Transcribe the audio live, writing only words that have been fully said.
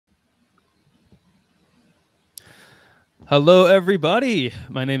Hello, everybody.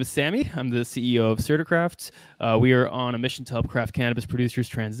 My name is Sami. I'm the CEO of CertiCraft. We are on a mission to help craft cannabis producers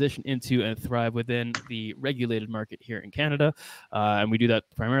transition into and thrive within the regulated market here in Canada. And we do that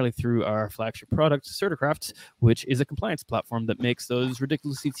primarily through our flagship product, CertiCraft, which is a compliance platform that makes those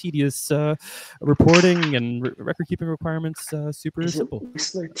ridiculously tedious reporting and record-keeping requirements super simple. Is it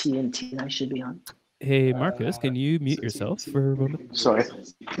Whistler TNT I should be on? Hey, Marcus, can you mute yourself for a moment? Sorry.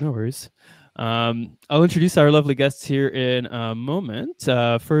 No worries. I'll introduce our lovely guests here in a moment.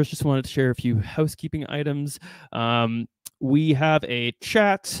 First, just wanted to share a few housekeeping items. We have a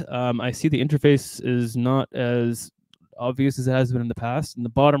chat. I see the interface is not as obvious as it has been in the past. In the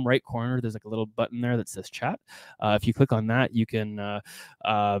bottom right corner, there's like a little button there that says chat. If you click on that, you can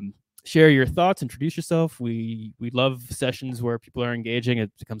share your thoughts, introduce yourself. We love sessions where people are engaging.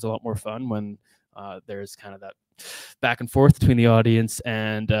 It becomes a lot more fun when there's kind of that back and forth between the audience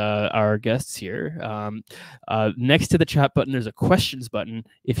and our guests here. Next to the chat button, there's a questions button.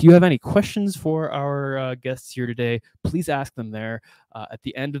 If you have any questions for our guests here today, please ask them there. At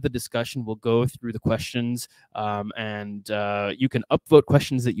the end of the discussion, we'll go through the questions and you can upvote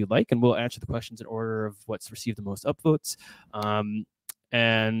questions that you like, and we'll answer the questions in order of what's received the most upvotes.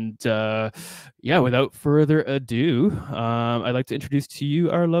 Yeah, without further ado, I'd like to introduce to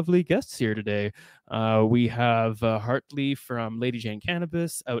you our lovely guests here today. We have Hartley from Lady Jane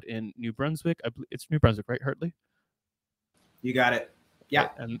Cannabis out in New Brunswick. It's New Brunswick, right, Hartley? You got it. Yeah.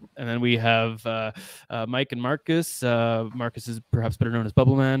 And then we have Mike and Marcus. Marcus is perhaps better known as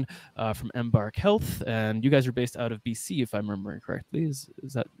Bubbleman from Embark Health, and you guys are based out of BC, if I'm remembering correctly. Is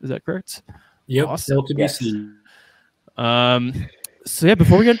that correct? Yep. Awesome. BC. So yeah,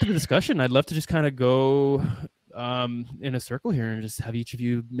 before we get into the discussion, I'd love to just kind of go in a circle here and just have each of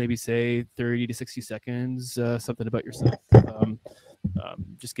you maybe say 30 to 60 seconds, something about yourself.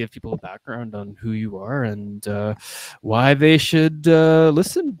 Just give people a background on who you are and why they should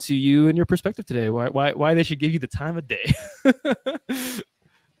listen to you and your perspective today. Why they should give you the time of day.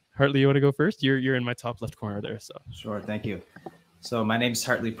 Hartley, you want to go first? You're in my top left corner there. So sure, thank you. So my name is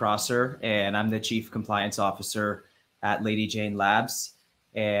Hartley Prosser, and I'm the Chief Compliance Officer at Lady Jane Labs.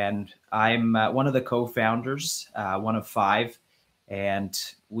 And I'm one of the co-founders, one of 5. And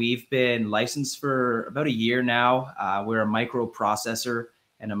we've been licensed for about a year now. We're a microprocessor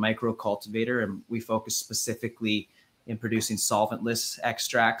and a micro cultivator, and we focus specifically in producing solventless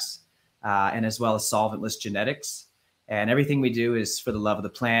extracts and as well as solventless genetics. And everything we do is for the love of the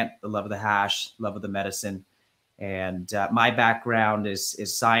plant, the love of the hash, love of the medicine. And my background is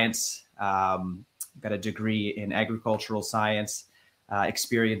science. Got a degree in agricultural science,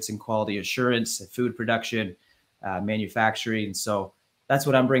 experience in quality assurance, food production, manufacturing. So that's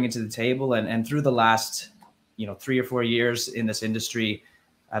what I'm bringing to the table. And through the last, 3 or 4 years in this industry,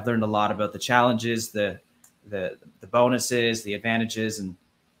 I've learned a lot about the challenges, the bonuses, the advantages,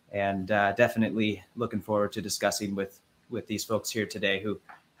 and definitely looking forward to discussing with these folks here today who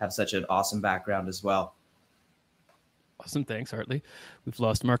have such an awesome background as well. awesome. Thanks, Hartley. We've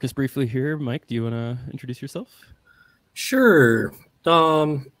lost Marcus briefly here. Mike, do you want to introduce yourself? Sure.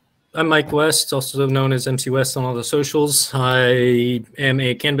 I'm Mike West, also known as MC West on all the socials. I am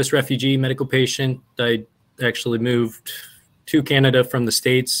a cannabis refugee medical patient. I actually moved to Canada from the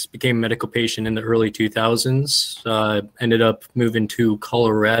States, became a medical patient in the early 2000s. Ended up moving to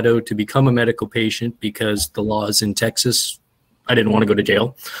Colorado to become a medical patient because the laws in Texas, I didn't want to go to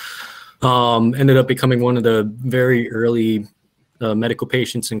jail. Ended up becoming one of the very early medical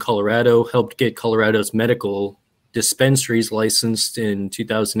patients in Colorado, helped get Colorado's medical dispensaries licensed in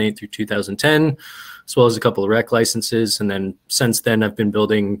 2008 through 2010, as well as a couple of rec licenses. And then since then, I've been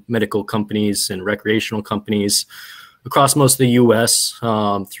building medical companies and recreational companies across most of the US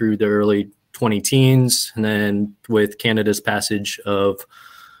through the early 2010s. And then with Canada's passage of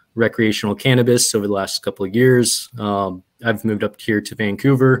recreational cannabis over the last couple of years, I've moved up here to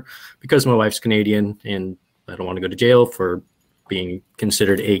Vancouver because my wife's Canadian and I don't want to go to jail for being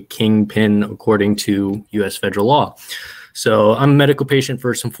considered a kingpin according to US federal law. So I'm a medical patient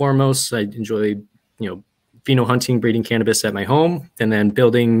first and foremost. I enjoy, pheno hunting, breeding cannabis at my home, and then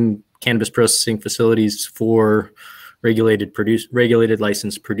building cannabis processing facilities for regulated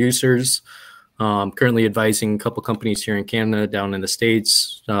licensed producers. Currently advising a couple companies here in Canada, down in the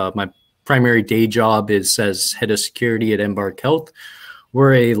States. My primary day job is as head of security at Embark Health.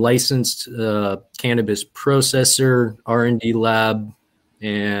 We're a licensed cannabis processor, R&D lab,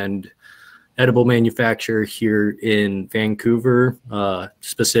 and edible manufacturer here in Vancouver,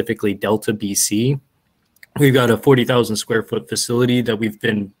 specifically Delta, BC. We've got a 40,000 square foot facility that we've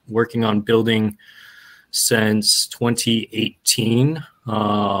been working on building since 2018.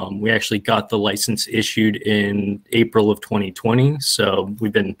 We actually got the license issued in April of 2020. So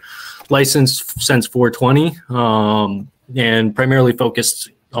we've been licensed since 420, and primarily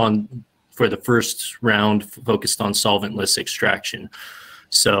focused on, for the first round, focused on solventless extraction.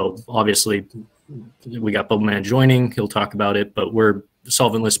 So obviously we got Bubbleman joining, he'll talk about it, but we're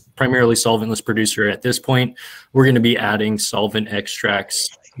solventless, primarily solventless producer at this point. We're going to be adding solvent extracts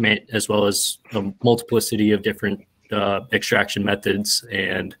as well as a multiplicity of different extraction methods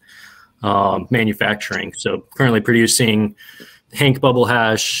and manufacturing. So currently producing Hank Bubble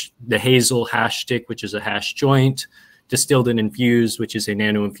Hash, the Hazel Hash Stick, which is a hash joint, Distilled and Infused, which is a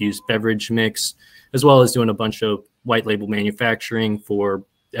nano-infused beverage mix, as well as doing a bunch of white label manufacturing for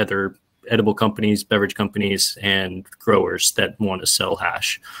other edible companies, beverage companies, and growers that want to sell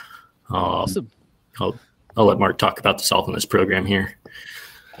hash. Awesome. I'll let Mark talk about the solventless program here.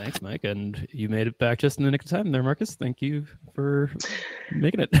 Thanks, Mike. And you made it back just in the nick of time there, Marcus. Thank you for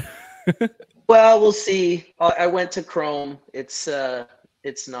making it. Well, we'll see. I went to Chrome. It's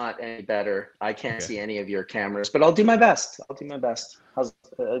not any better. I can't see any of your cameras, but I'll do my best. I'll do my best.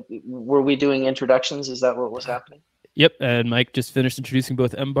 Were we doing introductions? Is that what was happening? Yep. And Mike just finished introducing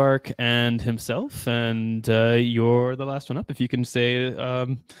both Embark and himself. And you're the last one up. If you can say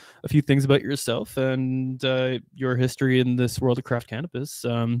a few things about yourself and your history in this world of craft cannabis,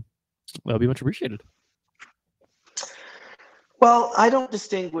 that'll be much appreciated. Well, I don't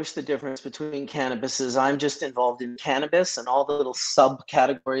distinguish the difference between cannabises. I'm just involved in cannabis and all the little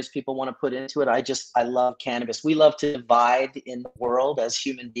subcategories people want to put into it. I love cannabis. We love to divide in the world as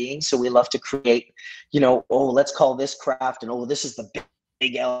human beings. So we love to create, oh, let's call this craft, and oh, this is the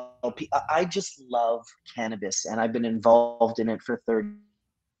big LP. I just love cannabis, and I've been involved in it for 30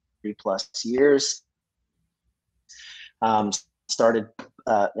 plus years. Started,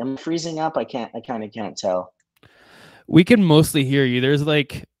 am I freezing up? I kind of can't tell. We can mostly hear you. There's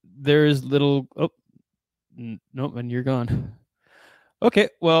little, oh, nope, and you're gone. Okay,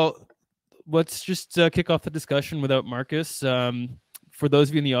 well, let's just kick off the discussion without Marcus. For those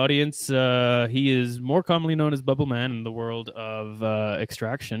of you in the audience, he is more commonly known as Bubbleman in the world of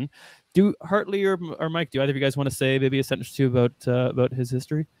extraction. Do Hartley or Mike, do either of you guys want to say maybe a sentence or two about his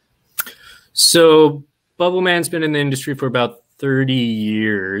history? So Bubbleman's been in the industry for about 30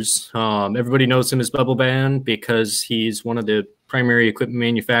 years. Everybody knows him as Bubbleman because he's one of the primary equipment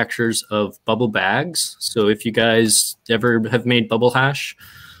manufacturers of bubble bags. So if you guys ever have made bubble hash,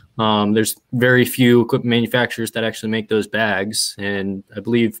 there's very few equipment manufacturers that actually make those bags. And I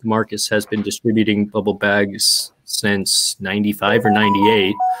believe Marcus has been distributing bubble bags since 95 or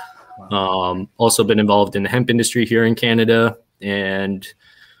 98. Also been involved in the hemp industry here in Canada, and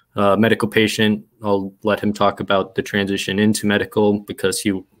medical patient. I'll let him talk about the transition into medical because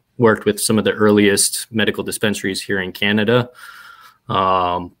he worked with some of the earliest medical dispensaries here in Canada.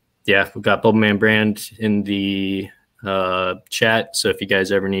 Yeah, we've got Bubbleman brand in the chat. So if you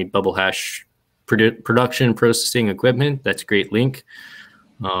guys ever need bubble hash production processing equipment, that's a great link.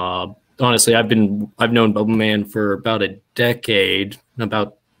 Honestly, I've known Bubbleman for about a decade.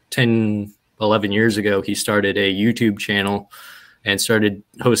 About 10, 11 years ago, he started a YouTube channel and started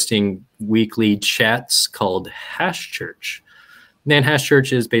hosting weekly chats called Hash Church. And Hash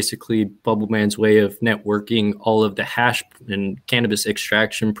Church is basically Bubbleman's way of networking all of the hash and cannabis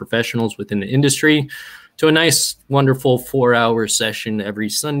extraction professionals within the industry to a nice, wonderful 4-hour session every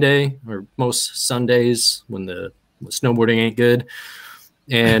Sunday, or most Sundays when the snowboarding ain't good.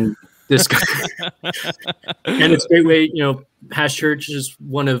 And this and it's a great way, Hash Church is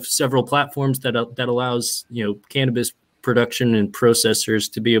one of several platforms that allows, cannabis production and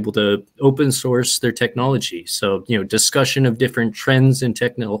processors to be able to open source their technology. So, discussion of different trends in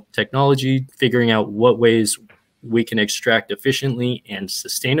technology, figuring out what ways we can extract efficiently and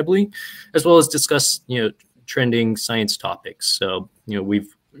sustainably, as well as discuss, trending science topics. So,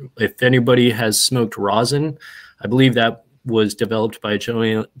 if anybody has smoked rosin, I believe that was developed by a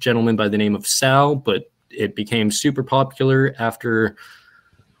gentleman by the name of Sal, but it became super popular after,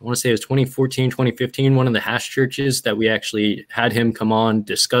 I want to say it was 2014, 2015, one of the hash churches that we actually had him come on,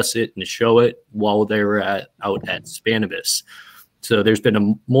 discuss it and show it while they were out at Spanibus. So there's been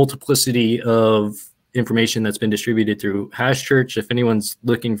a multiplicity of information that's been distributed through Hash Church. If anyone's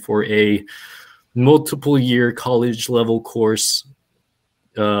looking for a multiple year college level course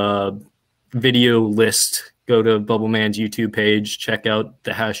video list, go to Bubbleman's YouTube page, check out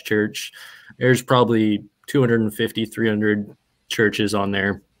the Hash Church. There's probably 250, 300 churches on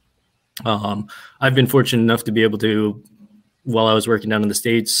there. I've been fortunate enough to be able to, while I was working down in the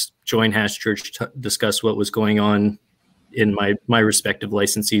States, join Hash Church to discuss what was going on in my respective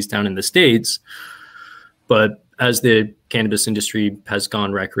licensees down in the States. But as the cannabis industry has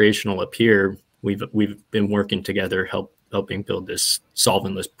gone recreational up here, we've been working together, helping build this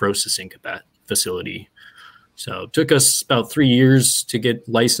solventless processing facility. So it took us about 3 years to get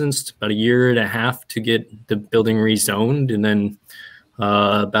licensed, about 1.5 years to get the building rezoned, and then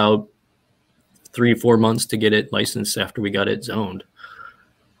about 3 or 4 months to get it licensed after we got it zoned.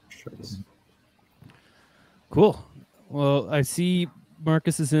 Cool. Well, I see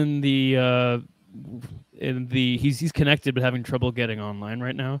Marcus is in the he's connected but having trouble getting online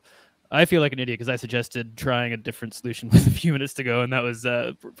right now. I feel like an idiot because I suggested trying a different solution with a few minutes to go, and that was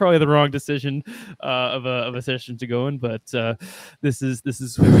probably the wrong decision of a session to go in. But this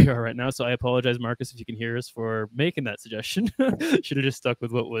is where we are right now. So I apologize, Marcus, if you can hear us, for making that suggestion. Should have just stuck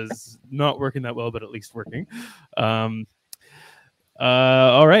with what was not working that well, but at least working.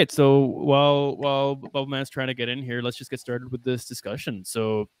 All right. So while Bubbleman's trying to get in here, let's just get started with this discussion.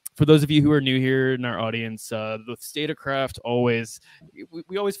 So for those of you who are new here in our audience, the CertiCraft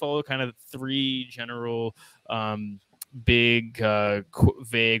we always follow kind of 3 general big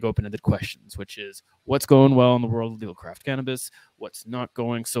vague open-ended questions, which is what's going well in the world of legal craft cannabis, what's not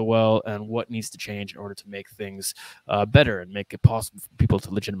going so well, and what needs to change in order to make things better and make it possible for people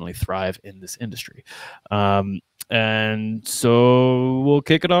to legitimately thrive in this industry. And so we'll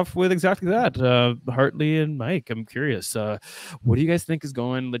kick it off with exactly that. Hartley and Mike, I'm curious, what do you guys think is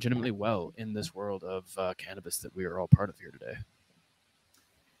going legitimately well in this world of cannabis that we are all part of here today?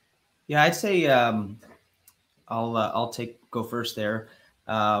 Yeah, I'd say I'll go first there.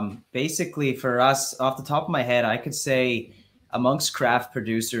 Basically, for us, off the top of my head, I could say amongst craft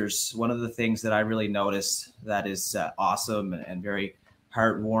producers, one of the things that I really notice that is awesome and very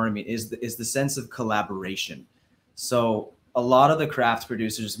heartwarming is the sense of collaboration. So a lot of the craft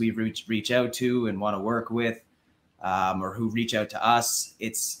producers we reach out to and want to work with, or who reach out to us,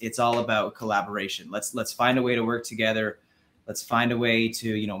 it's all about collaboration. Let's find a way to work together. Let's find a way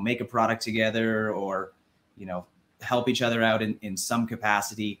to, make a product together, or, help each other out in some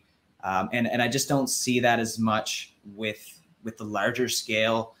capacity. And I just don't see that as much with the larger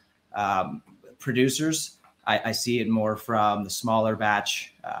scale producers. I see it more from the smaller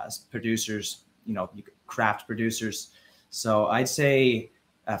batch producers, craft producers. So I'd say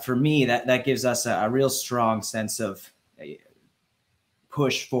for me, that gives us a real strong sense of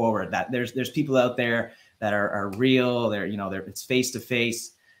push forward, that there's people out there that are real. It's face to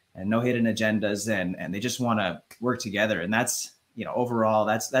face and no hidden agendas, and they just want to work together. And that's, overall,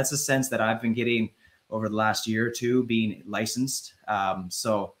 that's a sense that I've been getting over the last year or two being licensed.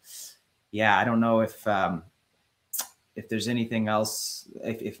 So yeah, I don't know if there's anything else,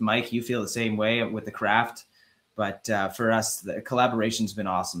 if Mike, you feel the same way with the craft, but for us, the collaboration's been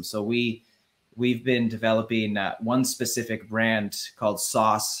awesome. So we've been developing one specific brand called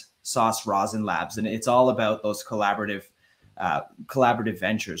Sauce Rosin Labs, and it's all about those collaborative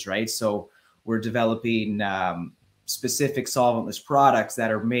ventures, right? So we're developing specific solventless products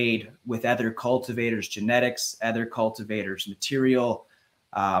that are made with other cultivators' genetics, other cultivators' material,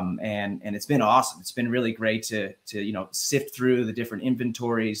 and it's been awesome. It's been really great to sift through the different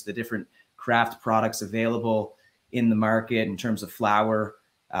inventories, the different craft products available in the market in terms of flower,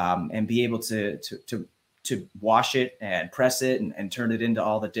 and be able to wash it and press it and turn it into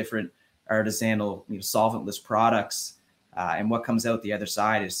all the different artisanal, solventless products. And what comes out the other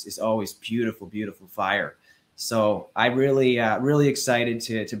side is always beautiful, beautiful fire. So I'm really excited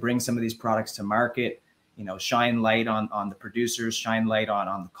to bring some of these products to market, shine light on the producers, shine light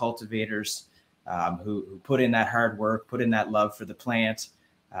on the cultivators who put in that hard work, put in that love for the plant.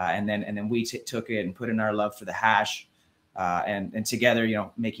 And then we took it and put in our love for the hash, and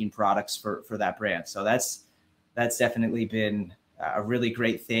together, making products for that brand. So that's definitely been a really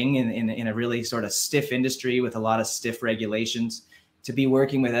great thing in a really sort of stiff industry with a lot of stiff regulations, to be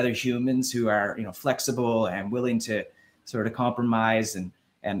working with other humans who are, flexible and willing to sort of compromise and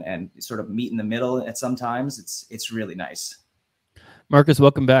sort of meet in the middle at sometimes. It's really nice. Marcus,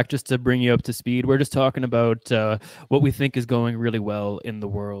 welcome back. Just to bring you up to speed, we're just talking about what we think is going really well in the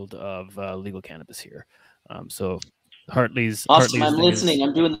world of legal cannabis here. So Hartley's awesome. I'm listening.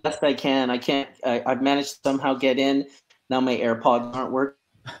 I'm doing the best I can. I've managed to somehow get in. Now my AirPods aren't working,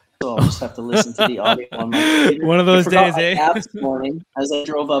 so I'll just have to listen to the audio on my computer. One of those days, eh? This morning, as I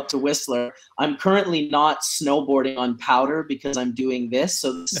drove up to Whistler, I'm currently not snowboarding on powder because I'm doing this.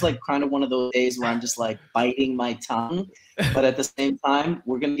 So this is like kind of one of those days where I'm just like biting my tongue. But at the same time,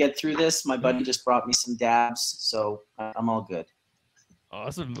 we're going to get through this. My buddy just brought me some dabs, so I'm all good.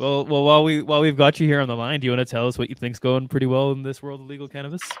 Awesome. Well, while we've got you here on the line, do you want to tell us what you think's going pretty well in this world of legal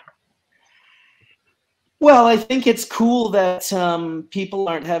cannabis? Well, I think it's cool that people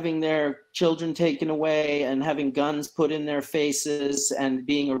aren't having their children taken away and having guns put in their faces and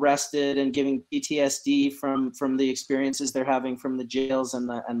being arrested and giving PTSD from the experiences they're having from the jails and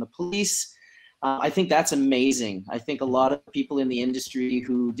the police. I think that's amazing. I think a lot of people in the industry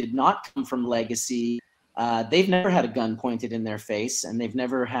who did not come from legacy, they've never had a gun pointed in their face, and they've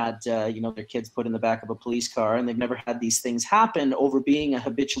never had their kids put in the back of a police car, and they've never had these things happen over being a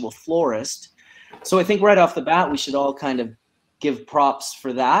habitual florist. So I think right off the bat, we should all kind of give props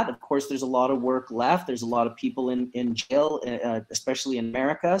for that. Of course, there's a lot of work left. There's a lot of people in jail, especially in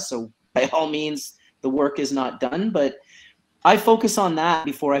America. So by all means, the work is not done. But I focus on that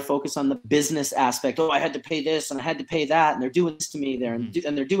before I focus on the business aspect. Oh, I had to pay this and I had to pay that, and they're doing this to me there, and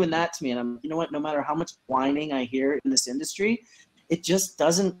they're doing that to me. And I'm, you know what? No matter how much whining I hear in this industry, it just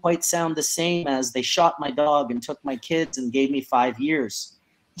doesn't quite sound the same as they shot my dog and took my kids and gave me 5 years.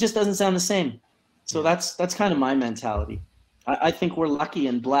 It just doesn't sound the same. So that's kind of my mentality. I think we're lucky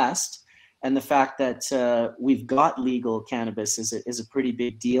and blessed, and the fact that we've got legal cannabis is a pretty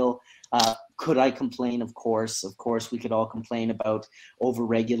big deal. Could I complain? Of course, we could all complain about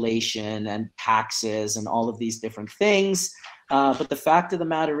overregulation and taxes and all of these different things. But the fact of the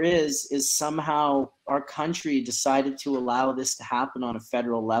matter is somehow our country decided to allow this to happen on a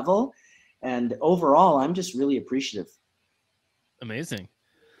federal level, and overall, I'm just really appreciative. Amazing.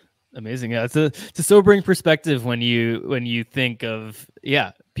 Yeah, it's a sobering perspective when you think of,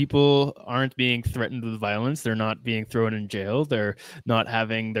 people aren't being threatened with violence, they're not being thrown in jail, they're not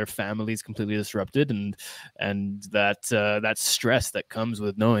having their families completely disrupted, and that stress that comes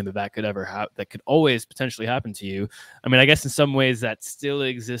with knowing that could that could always potentially happen to you. I mean, I guess in some ways that still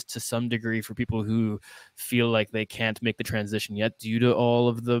exists to some degree for people who feel like they can't make the transition yet due to all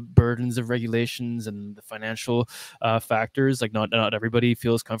of the burdens of regulations and the financial factors. Like not everybody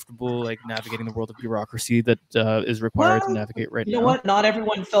feels comfortable like navigating the world of bureaucracy that is required to navigate right now. You know what? Not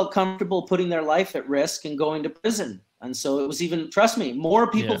everyone felt comfortable putting their life at risk and going to prison. And so it was even, trust me, more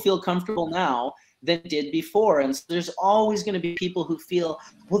people feel comfortable now than did before. And so there's always going to be people who feel,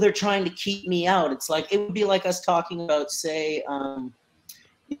 well, they're trying to keep me out. It's like, it would be like us talking about, say,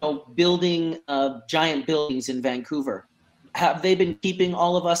 building giant buildings in Vancouver. Have they been keeping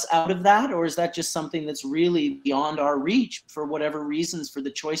all of us out of that? Or is that just something that's really beyond our reach for whatever reasons, for the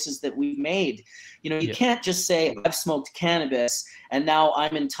choices that we've made? You can't just say, I've smoked cannabis and now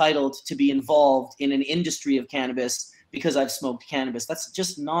I'm entitled to be involved in an industry of cannabis because I've smoked cannabis. That's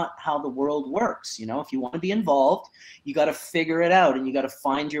just not how the world works. If you want to be involved, you got to figure it out and you got to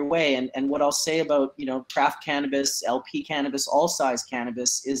find your way. And what I'll say about, craft cannabis, LP cannabis, all size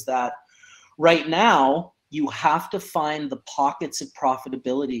cannabis is that right now, you have to find the pockets of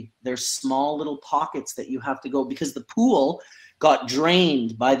profitability. There's small little pockets that you have to go, because the pool got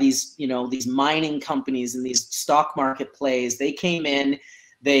drained by these mining companies and these stock market plays. They came in,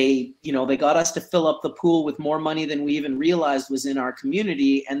 they got us to fill up the pool with more money than we even realized was in our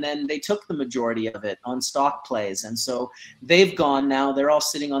community. And then they took the majority of it on stock plays. And so they've gone now, they're all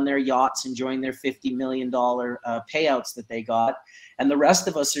sitting on their yachts enjoying their $50 million payouts that they got. And the rest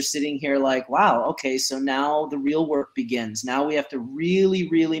of us are sitting here like, wow, okay, so now the real work begins. Now we have to really,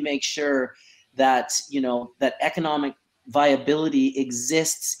 really make sure that, that economic viability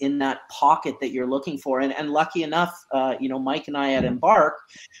exists in that pocket that you're looking for. And lucky enough, Mike and I at Embark,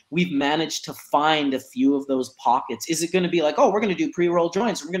 we've managed to find a few of those pockets. Is it going to be like, oh, we're going to do pre-roll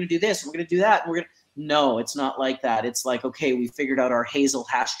joints, we're going to do this, we're going to do that, and No, it's not like that. It's like, okay, we figured out our hazel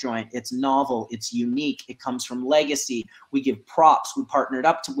hash joint. It's novel. It's unique. It comes from legacy. We give props. We partnered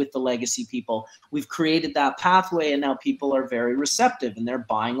up with the legacy people. We've created that pathway, and now people are very receptive, and they're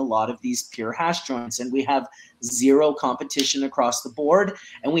buying a lot of these pure hash joints. And we have zero competition across the board,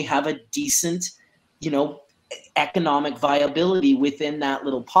 and we have a decent, economic viability within that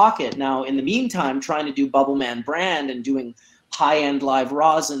little pocket. Now, in the meantime, trying to do Bubbleman brand and doing high-end live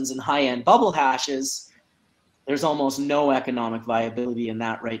rosins and high-end bubble hashes, there's almost no economic viability in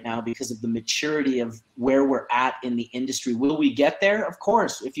that right now because of the maturity of where we're at in the industry. Will we get there? Of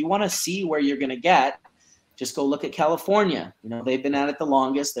course. If you want to see where you're going to get, just go look at California. They've been at it the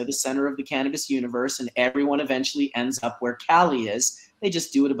longest. They're the center of the cannabis universe, and everyone eventually ends up where Cali is. They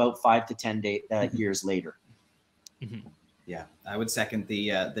just do it about 5 to 10 years later. Mm-hmm. Yeah, I would second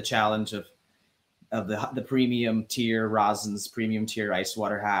the challenge of the premium tier rosins, premium tier ice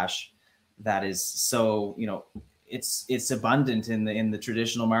water hash. That is so, it's abundant in the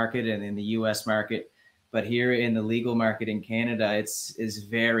traditional market and in the US market, but here in the legal market in Canada, it's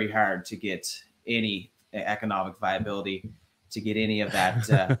very hard to get any economic viability, to get any of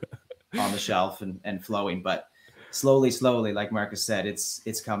that on the shelf and flowing. But slowly, like Marcus said,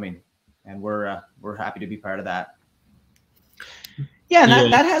 it's coming. and we're happy to be part of that. Yeah,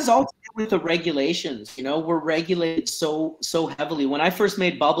 and that has all to do with the regulations. You know, we're regulated so heavily. When I first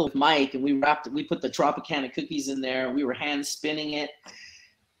made bubble with Mike and we put the Tropicana cookies in there, we were hand spinning it.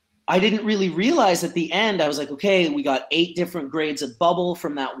 I didn't really realize at the end, I was like, okay, we got 8 different grades of bubble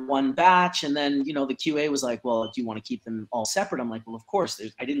from that one batch. And then, you know, the QA was like, well, do you want to keep them all separate? I'm like, well, of course.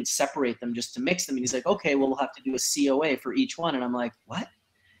 I didn't separate them just to mix them. And he's like, okay, well, we'll have to do a COA for each one. And I'm like, what?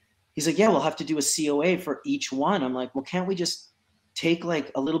 He's like, yeah, we'll have to do a COA for each one. I'm like, well, can't we just take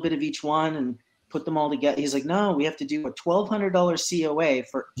like a little bit of each one and put them all together? He's like, no, we have to do a $1,200 COA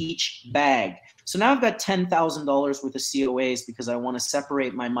for each bag. So now I've got $10,000 worth of COAs because I want to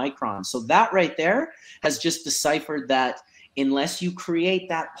separate my microns. So that right there has just deciphered that unless you create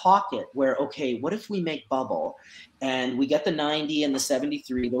that pocket where, okay, what if we make bubble and we get the 90 and the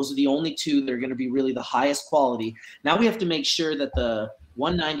 73? Those are the only 2 that are going to be really the highest quality. Now we have to make sure that the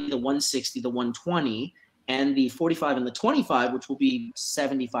 190, the 160, the 120, and the 45 and the 25, which will be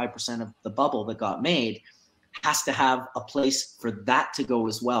 75% of the bubble that got made, has to have a place for that to go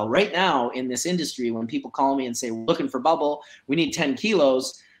as well. Right now in this industry, when people call me and say, we're looking for bubble, we need 10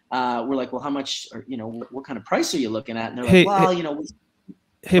 kilos, we're like, well, how much, or, you know, what kind of price are you looking at? And they're like, well, you know,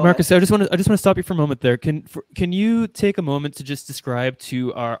 hey, Marcus, I just want to stop you for a moment there. Can you take a moment to just describe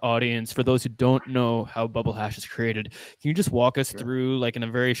to our audience, for those who don't know how bubble hash is created, can you just walk us through, like in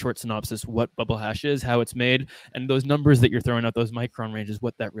a very short synopsis, what bubble hash is, how it's made, and those numbers that you're throwing out, those micron ranges,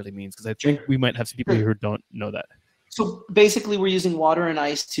 what that really means? Because I think we might have some people who don't know that. So basically, we're using water and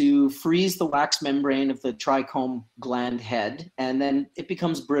ice to freeze the wax membrane of the trichome gland head, and then it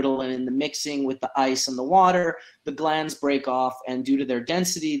becomes brittle. And in the mixing with the ice and the water, the glands break off, and due to their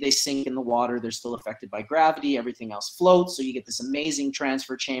density, they sink in the water. They're still affected by gravity. Everything else floats. So you get this amazing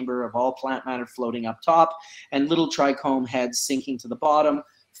transfer chamber of all plant matter floating up top, and little trichome heads sinking to the bottom,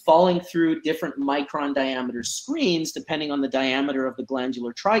 falling through different micron diameter screens. Depending on the diameter of the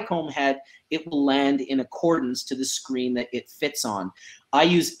glandular trichome head, it will land in accordance to the screen that it fits on. I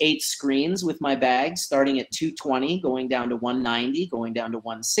use 8 screens with my bag, starting at 220, going down to 190, going down to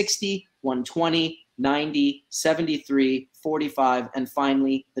 160, 120, 90, 73, 45, and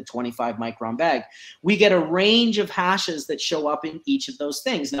finally the 25 micron bag. We get a range of hashes that show up in each of those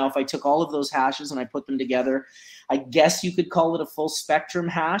things. Now, if I took all of those hashes and I put them together, I guess you could call it a full spectrum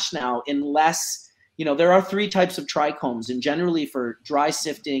hash. Now, unless, you know, there are 3 types of trichomes, and generally for dry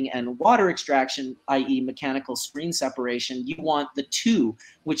sifting and water extraction, i.e. mechanical screen separation, you want the 2,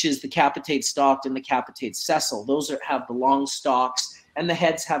 which is the capitate stalked and the capitate sessile. Those have the long stalks, and the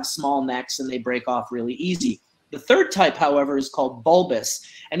heads have small necks, and they break off really easy. The 3rd type, however, is called bulbous,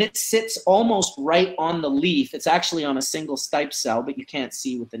 and it sits almost right on the leaf. It's actually on a single stipe cell, but you can't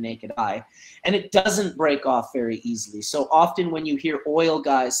see with the naked eye. And it doesn't break off very easily. So often when you hear oil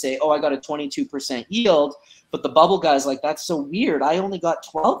guys say, oh, I got a 22% yield, but the bubble guy's like, that's so weird. I only got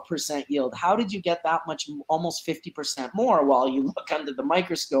 12% yield. How did you get that much, almost 50% more? While you look under the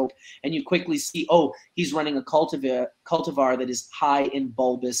microscope and you quickly see, oh, he's running a cultivar that is high in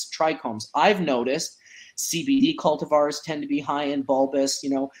bulbous trichomes. I've noticed CBD cultivars tend to be high in bulbous,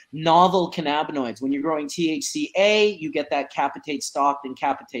 you know, novel cannabinoids. When you're growing THCA, you get that capitate stalked and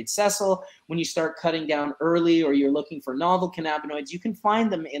capitate sessile. When you start cutting down early or you're looking for novel cannabinoids, you can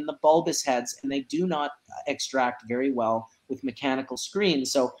find them in the bulbous heads, and they do not extract very well with mechanical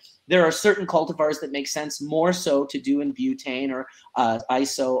screens. So there are certain cultivars that make sense more so to do in butane or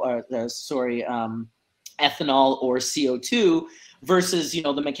ethanol or CO2 versus, you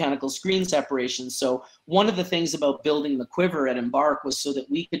know, the mechanical screen separation. So one of the things about building the quiver at Embark was so that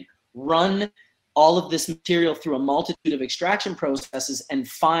we could run all of this material through a multitude of extraction processes and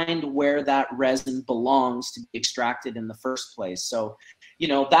find where that resin belongs to be extracted in the first place. So, you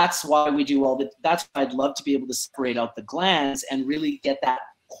know, that's why we do all that. That's why I'd love to be able to separate out the glands and really get that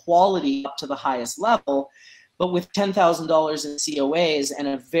quality up to the highest level. But with $10,000 in COAs and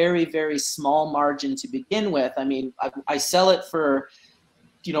a very, very small margin to begin with, I mean, I sell it for,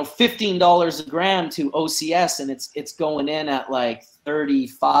 you know, $15 a gram to OCS, and it's going in at like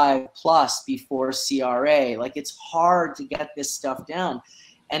 35 plus before CRA. Like, it's hard to get this stuff down,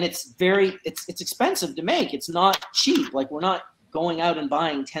 and it's expensive to make. It's not cheap. Like, we're not going out and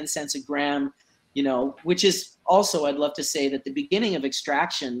buying 10 cents a gram, you know, which is also, I'd love to say that the beginning of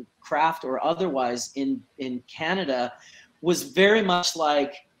extraction, craft or otherwise, in Canada was very much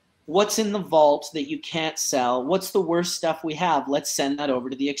like, what's in the vault that you can't sell? What's the worst stuff we have? Let's send that over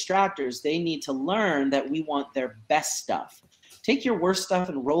to the extractors. They need to learn that we want their best stuff. Take your worst stuff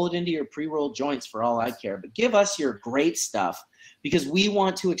and roll it into your pre-rolled joints for all I care, but give us your great stuff, because we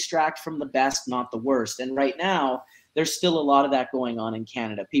want to extract from the best, not the worst. And right now, there's still a lot of that going on in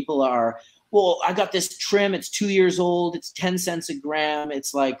Canada. People are, well, I got this trim, it's 2 years old, it's 10 cents a gram.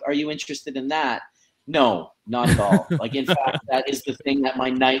 It's like, are you interested in that? No, not at all. Like, in fact, that is the thing that my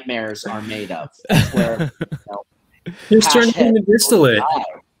nightmares are made of. That's where, you know, just turn it into distillate.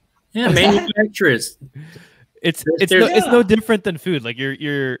 Yeah, manufacturers. It's no different than food. Like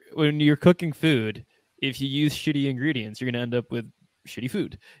when you're cooking food, if you use shitty ingredients, you're gonna end up with shitty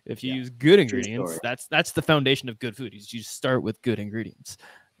food. If you use good ingredients, that's the foundation of good food. You start with good ingredients.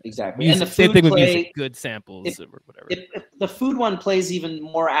 Exactly. And the same thing with music, good samples or whatever. The food one plays even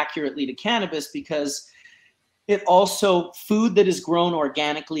more accurately to cannabis, because it also, food that is grown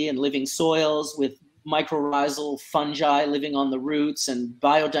organically in living soils with mycorrhizal fungi living on the roots and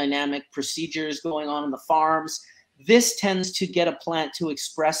biodynamic procedures going on in the farms, this tends to get a plant to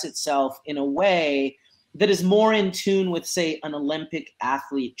express itself in a way that is more in tune with, say, an Olympic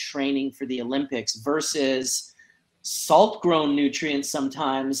athlete training for the Olympics versus salt grown nutrients.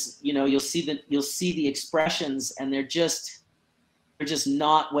 Sometimes, you know, you'll see the expressions and they're just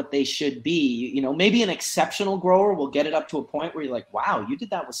not what they should be. You know, maybe an exceptional grower will get it up to a point where you're like, wow, you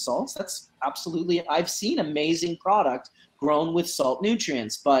did that with salts? That's absolutely, I've seen amazing product grown with salt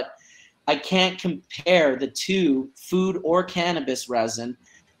nutrients, but I can't compare the two, food or cannabis resin.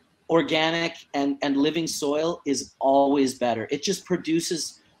 Organic and living soil is always better. It just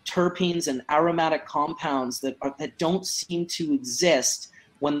produces terpenes and aromatic compounds that don't seem to exist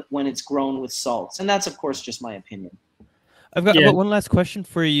when it's grown with salts. And that's, of course, just my opinion. I've got one last question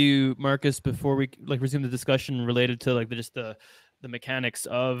for you, Marcus, before we resume the discussion related to the mechanics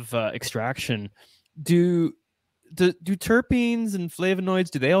of extraction. Do terpenes and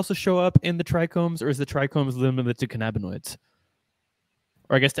flavonoids, do they also show up in the trichomes, or is the trichomes limited to cannabinoids?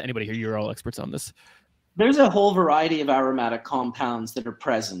 Or I guess to anybody here, you're all experts on this. There's a whole variety of aromatic compounds that are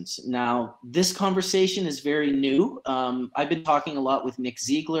present. Now, this conversation is very new. I've been talking a lot with Nick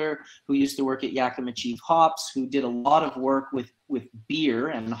Ziegler, who used to work at Yakima Chief Hops, who did a lot of work with beer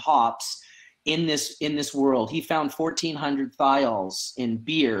and hops in this world. He found 1,400 thiols in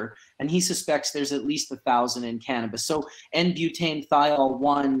beer, and he suspects there's at least 1,000 in cannabis. So N-butane thiol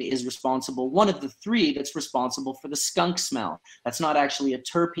 1 is responsible, one of the three that's responsible for the skunk smell. That's not actually a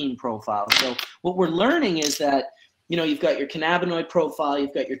terpene profile. So what we're learning is that, you know, you've got your cannabinoid profile,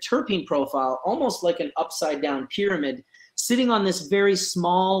 you've got your terpene profile, almost like an upside down pyramid, sitting on this very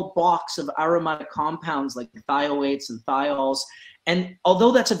small box of aromatic compounds like thioates and thiols. And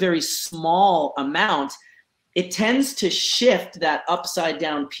although that's a very small amount, it tends to shift that upside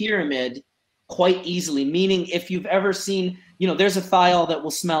down pyramid quite easily. Meaning, if you've ever seen, you know, there's a thiol that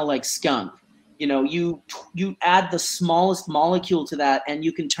will smell like skunk. You know, you add the smallest molecule to that and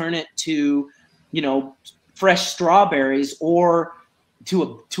you can turn it to, you know, fresh strawberries or to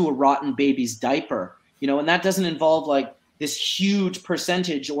a rotten baby's diaper. You know, and that doesn't involve like this huge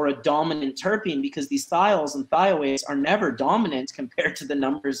percentage or a dominant terpene, because these thiols and thioates are never dominant compared to the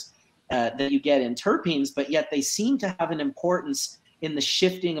numbers that you get in terpenes, but yet they seem to have an importance in the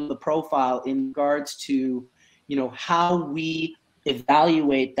shifting of the profile in regards to, you know, how we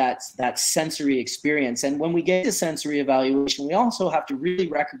evaluate that sensory experience. And when we get to sensory evaluation, we also have to really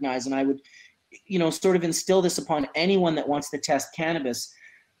recognize, and I would, you know, sort of instill this upon anyone that wants to test cannabis,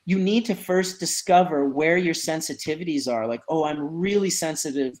 you need to first discover where your sensitivities are. Like, oh, I'm really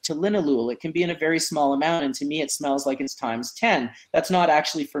sensitive to linalool. It can be in a very small amount, and to me, it smells like it's times 10. That's not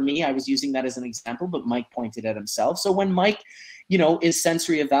actually for me. I was using that as an example, but Mike pointed at himself. So when Mike, you know, is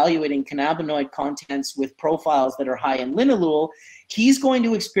sensory evaluating cannabinoid contents with profiles that are high in linalool, he's going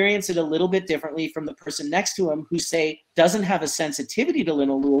to experience it a little bit differently from the person next to him who, say, doesn't have a sensitivity to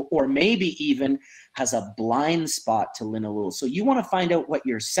linalool, or maybe even has a blind spot to linalool. So you want to find out what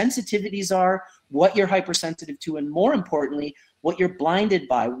your sensitivities are, what you're hypersensitive to, and more importantly, what you're blinded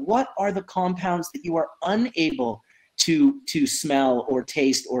by. What are the compounds that you are unable to smell or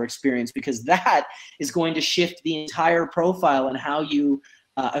taste or experience? Because that is going to shift the entire profile and how you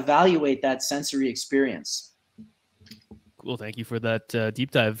evaluate that sensory experience. Cool. Thank you for that deep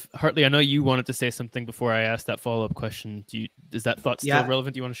dive. Hartley, I know you wanted to say something before I asked that follow-up question. Is that thought still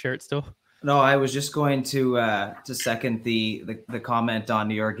relevant? Do you want to share it still? No, I was just going to second the comment on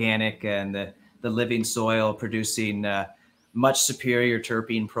the organic and the living soil producing much superior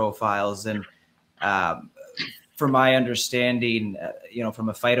terpene profiles. And from my understanding, you know, from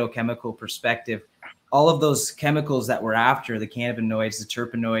a phytochemical perspective, all of those chemicals that we're after, the cannabinoids, the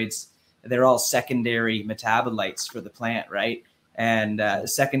terpenoids, they're all secondary metabolites for the plant, right? And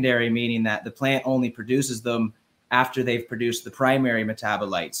secondary meaning that the plant only produces them after they've produced the primary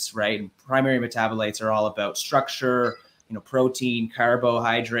metabolites, right? And primary metabolites are all about structure, you know, protein,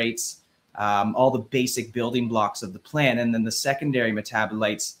 carbohydrates. all the basic building blocks of the plant. And then the secondary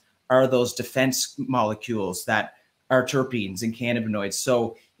metabolites are those defense molecules that are terpenes and cannabinoids.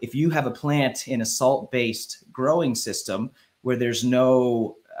 So if you have a plant in a salt-based growing system where there's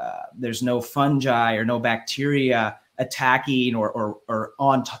no fungi or no bacteria attacking or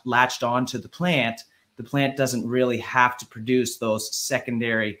latched onto the plant doesn't really have to produce those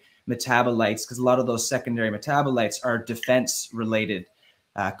secondary metabolites, because a lot of those secondary metabolites are defense-related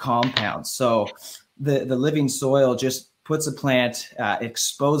compounds. So the living soil just puts a plant,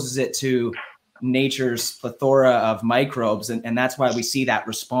 exposes it to nature's plethora of microbes, and that's why we see that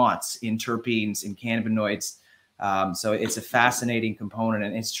response in terpenes and cannabinoids. So it's a fascinating component,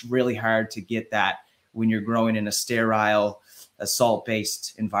 and it's really hard to get that when you're growing in a sterile,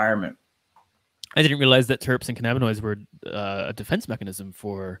 salt-based environment. I didn't realize that terps and cannabinoids were a defense mechanism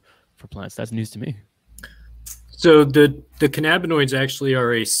for plants. That's news to me. So the cannabinoids actually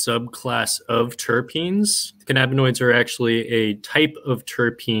are a subclass of terpenes. Cannabinoids are actually a type of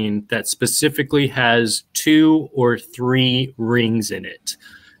terpene that specifically has 2 or 3 rings in it.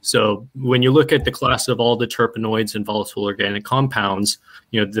 So when you look at the class of all the terpenoids and volatile organic compounds,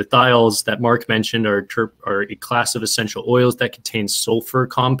 the thiols that Mark mentioned are a class of essential oils that contain sulfur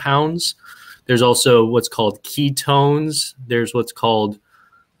compounds. There's also what's called ketones. There's what's called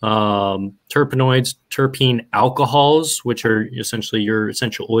terpenoids, terpene alcohols, which are essentially your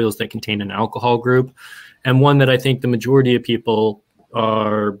essential oils that contain an alcohol group. And one that I think the majority of people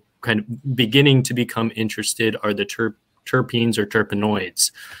are kind of beginning to become interested are the terpenes or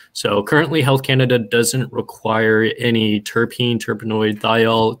terpenoids. So currently Health Canada doesn't require any terpene, terpenoid,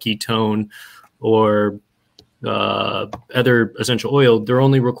 thiol, ketone, or other essential oil. They're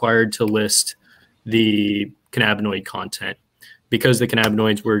only required to list the cannabinoid content, because the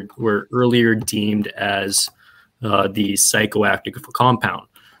cannabinoids were earlier deemed as the psychoactive compound.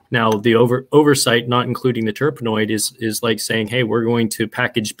 Now, the oversight, not including the terpenoid, is like saying, hey, we're going to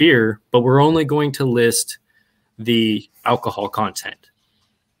package beer, but we're only going to list the alcohol content.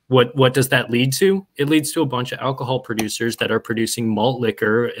 What does that lead to? It leads to a bunch of alcohol producers that are producing malt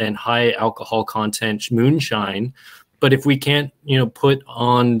liquor and high alcohol content moonshine. But if we can't, put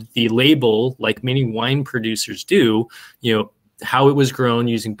on the label, like many wine producers do, how it was grown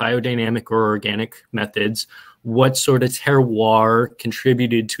using biodynamic or organic methods, what sort of terroir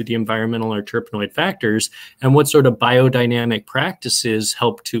contributed to the environmental or terpenoid factors, and what sort of biodynamic practices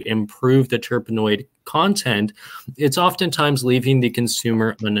help to improve the terpenoid content, it's oftentimes leaving the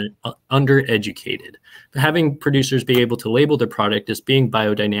consumer undereducated. Having producers be able to label their product as being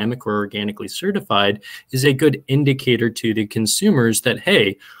biodynamic or organically certified is a good indicator to the consumers that,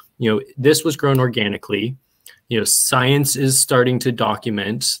 hey, this was grown organically. Science is starting to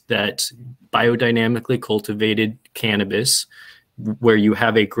document that biodynamically cultivated cannabis, where you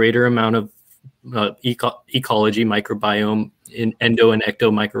have a greater amount of ecology, microbiome, in endo and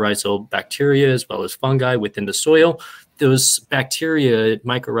ectomycorrhizal bacteria, as well as fungi within the soil. Those bacteria,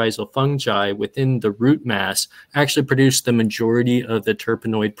 mycorrhizal fungi within the root mass actually produce the majority of the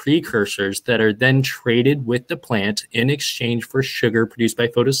terpenoid precursors that are then traded with the plant in exchange for sugar produced by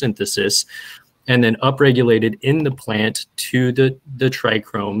photosynthesis, and then upregulated in the plant to the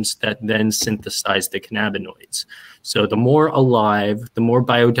trichromes that then synthesize the cannabinoids. So the more alive, the more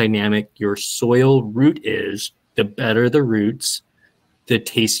biodynamic your soil root is, the better the roots, the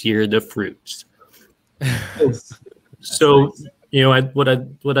tastier the fruits. So, what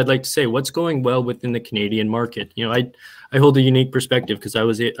I'd like to say, what's going well within the Canadian market? I hold a unique perspective because I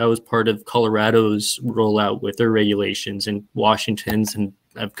was part of Colorado's rollout with their regulations, and Washington's, and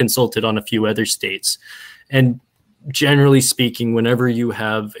I've consulted on a few other states. And generally speaking, whenever you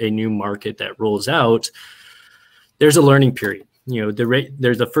have a new market that rolls out, there's a learning period.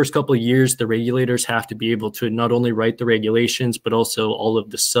 There's the first couple of years, the regulators have to be able to not only write the regulations, but also all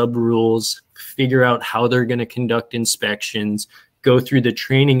of the sub rules, figure out how they're going to conduct inspections, go through the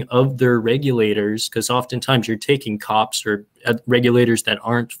training of their regulators, because oftentimes you're taking cops or regulators that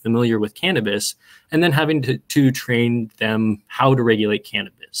aren't familiar with cannabis, and then having to train them how to regulate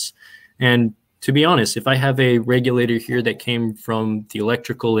cannabis. And to be honest, if I have a regulator here that came from the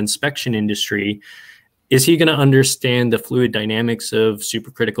electrical inspection industry, is he going to understand the fluid dynamics of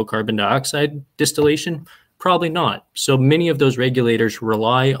supercritical carbon dioxide distillation? Probably not. So many of those regulators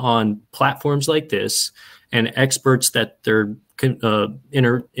rely on platforms like this and experts that they're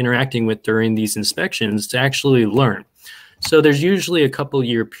interacting with during these inspections to actually learn. So there's usually a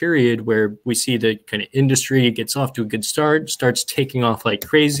couple-year period where we see the kind of industry gets off to a good start, starts taking off like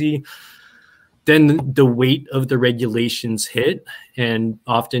crazy. Then the weight of the regulations hit, and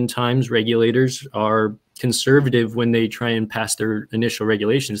oftentimes regulators are conservative when they try and pass their initial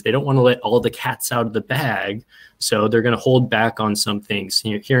regulations. They don't want to let all the cats out of the bag, so they're going to hold back on some things.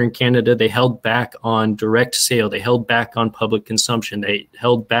 You know, here in Canada, they held back on direct sale, they held back on public consumption, they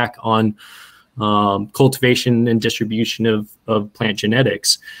held back on cultivation and distribution of plant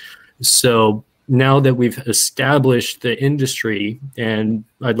genetics. So now that we've established the industry, and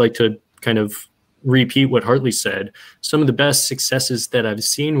I'd like to kind of repeat what Hartley said, some of the best successes that I've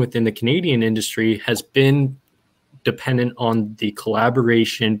seen within the Canadian industry has been dependent on the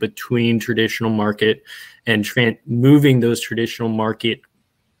collaboration between traditional market and moving those traditional market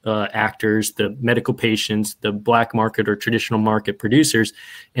actors, the medical patients, the black market or traditional market producers,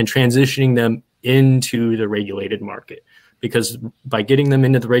 and transitioning them into the regulated market. Because by getting them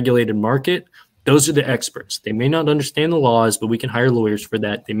into the regulated market, those are the experts. They may not understand the laws, but we can hire lawyers for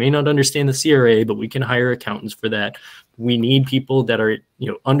that. They may not understand the CRA, but we can hire accountants for that. We need people that are,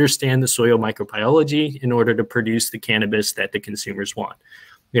 understand the soil microbiology in order to produce the cannabis that the consumers want.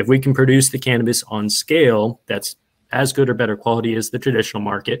 If we can produce the cannabis on scale that's as good or better quality as the traditional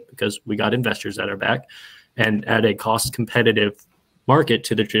market, because we got investors at our back, and at a cost competitive market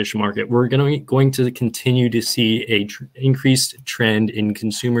to the traditional market, we're going to continue to see a increased trend in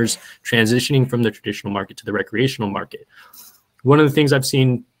consumers transitioning from the traditional market to the recreational market. One of the things I've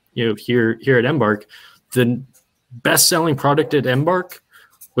seen, here at Embark, the best-selling product at Embark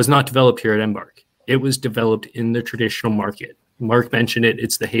was not developed here at Embark. It was developed in the traditional market. Mark mentioned it.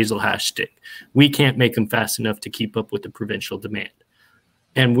 It's the hazel hash stick. We can't make them fast enough to keep up with the provincial demand.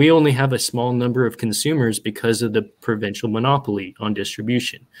 And we only have a small number of consumers because of the provincial monopoly on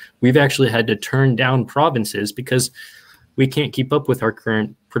distribution. We've actually had to turn down provinces because we can't keep up with our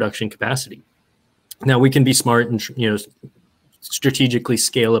current production capacity. Now, we can be smart and strategically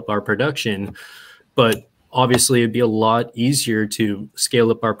scale up our production, but obviously it'd be a lot easier to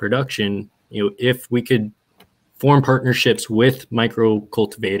scale up our production, if we could form partnerships with micro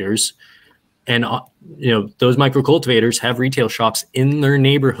cultivators. And, those micro cultivators have retail shops in their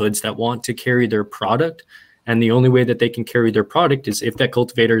neighborhoods that want to carry their product. And the only way that they can carry their product is if that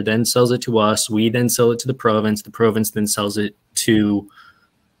cultivator then sells it to us, we then sell it to the province then sells it to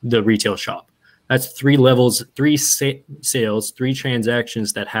the retail shop. That's 3 levels, 3 sales, 3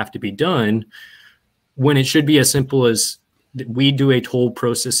 transactions that have to be done, when it should be as simple as we do a toll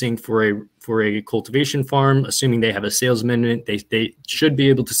processing for a cultivation farm, assuming they have a sales amendment. They should be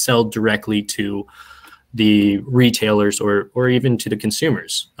able to sell directly to the retailers or even to the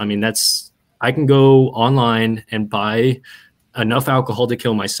consumers. I mean, I can go online and buy enough alcohol to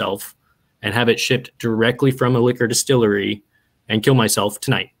kill myself and have it shipped directly from a liquor distillery and kill myself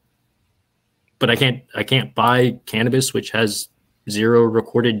tonight. But I can't buy cannabis which has 0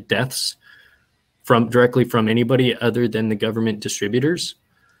 recorded deaths directly from anybody other than the government distributors.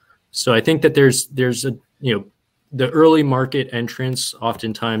 So I think that there's a, the early market entrants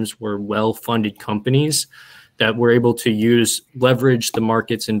oftentimes were well-funded companies that were able to leverage the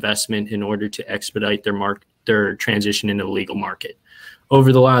market's investment in order to expedite their transition into the legal market.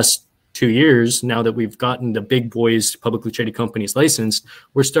 Over the last 2 years, now that we've gotten the big boys publicly traded companies licensed,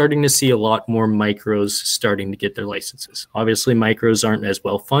 we're starting to see a lot more micros starting to get their licenses. Obviously, micros aren't as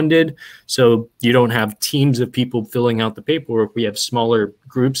well funded, so you don't have teams of people filling out the paperwork. We have smaller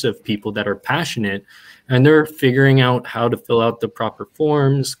groups of people that are passionate, and they're figuring out how to fill out the proper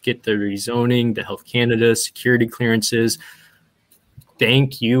forms, get the rezoning, the Health Canada security clearances.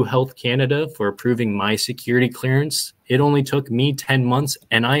 Thank you, Health Canada, for approving my security clearance. It only took me 10 months,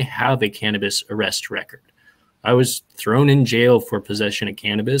 and I have a cannabis arrest record. I was thrown in jail for possession of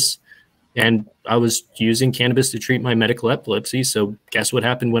cannabis, and I was using cannabis to treat my medical epilepsy. So guess what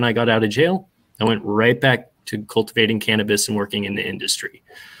happened when I got out of jail? I went right back to cultivating cannabis and working in the industry.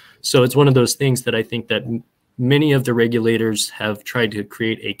 So it's one of those things that I think that many of the regulators have tried to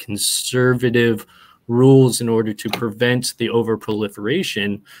create a conservative rules in order to prevent the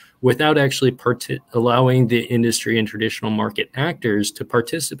overproliferation without actually allowing the industry and traditional market actors to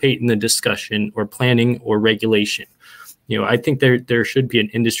participate in the discussion or planning or regulation. I think there should be an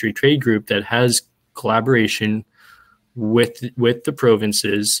industry trade group that has collaboration with the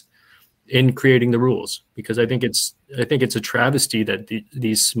provinces in creating the rules, because I think it's a travesty that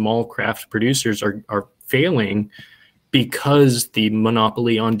these small craft producers are failing because the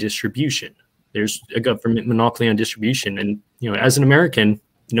monopoly on distribution. There's a government monopoly on distribution, and as an American,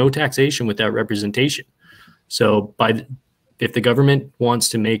 no taxation without representation. So if the government wants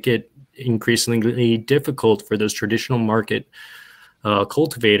to make it increasingly difficult for those traditional market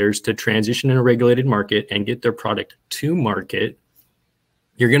cultivators to transition in a regulated market and get their product to market,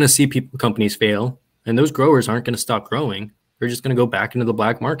 you're going to see companies fail, and those growers aren't going to stop growing. They're just going to go back into the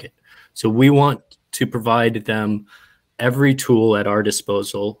black market. So we want to provide them every tool at our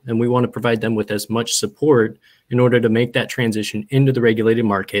disposal, and we want to provide them with as much support in order to make that transition into the regulated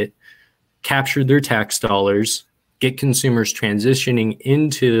market, capture their tax dollars, get consumers transitioning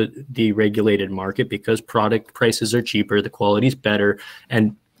into the regulated market because product prices are cheaper, the quality is better.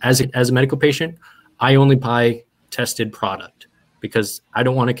 And as a medical patient, I only buy tested product because I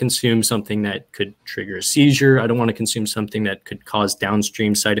don't want to consume something that could trigger a seizure. I don't want to consume something that could cause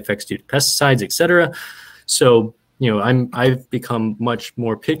downstream side effects due to pesticides, et cetera. So, you know, I've become much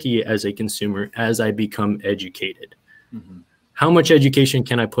more picky as a consumer as I become educated. Mm-hmm. How much education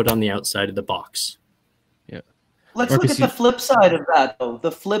can I put on the outside of the box? Yeah. Let's look at the flip side of that, though.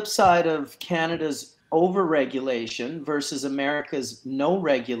 The flip side of Canada's over-regulation versus America's no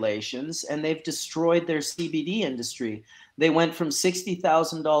regulations, and they've destroyed their CBD industry. They went from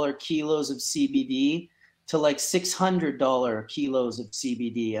 $60,000 kilos of CBD to like $600 kilos of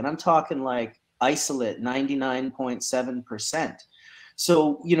CBD. And I'm talking like isolate, 99.7%.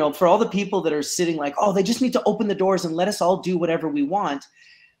 So, you know, for all the people that are sitting like, oh, they just need to open the doors and let us all do whatever we want.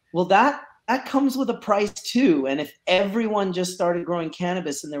 Well, that comes with a price too. And if everyone just started growing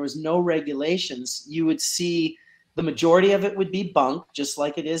cannabis and there was no regulations, you would see the majority of it would be bunk, just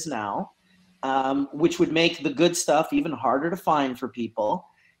like it is now, which would make the good stuff even harder to find for people.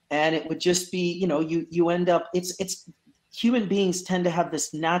 And it would just be, you know, you end up, it's human beings tend to have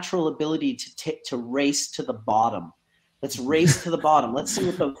this natural ability to race to the bottom. Let's race to the bottom. Let's see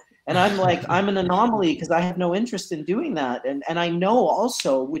what the, and I'm like, I'm an anomaly because I have no interest in doing that. And I know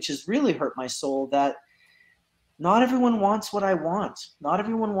also, which has really hurt my soul, that not everyone wants what I want. Not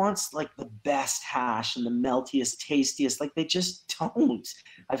everyone wants like the best hash and the meltiest, tastiest. Like they just don't.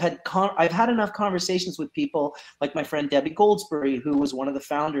 I've had enough conversations with people like my friend Debbie Goldsberry, who was one of the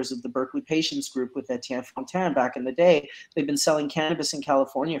founders of the Berkeley Patients Group with Etienne Fontaine back in the day. They've been selling cannabis in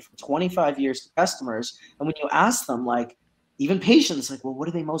California for 25 years to customers. And when you ask them, like, even patients, like, well, what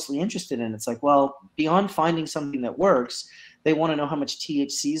are they mostly interested in? It's like, well, beyond finding something that works, they want to know how much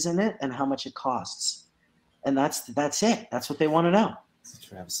THC is in it and how much it costs. And that's it. That's what they want to know. It's a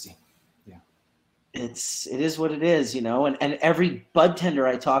travesty. Yeah. It is what it is, you know, and every bud tender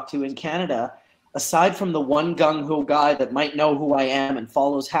I talk to in Canada, aside from the one gung-ho guy that might know who I am and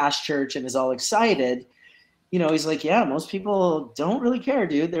follows Hash Church and is all excited, you know, he's like, yeah, most people don't really care,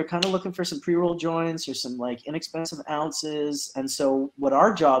 dude. They're kind of looking for some pre-roll joints or some like inexpensive ounces. And so what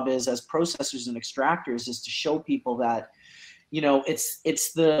our job is as processors and extractors is to show people that, you know, it's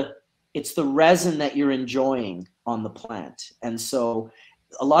the resin that you're enjoying on the plant. And so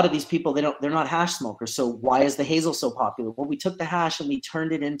a lot of these people, they're not hash smokers. So why is the hazel so popular? Well, we took the hash and we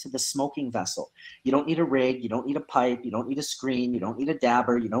turned it into the smoking vessel. You don't need a rig, you don't need a pipe, you don't need a screen, you don't need a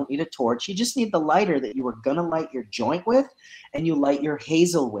dabber, you don't need a torch. You just need the lighter that you were gonna light your joint with, and you light your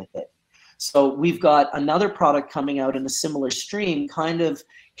hazel with it. So we've got another product coming out in a similar stream, kind of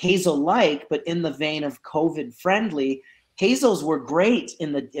hazel-like, but in the vein of COVID-friendly. Hazels were great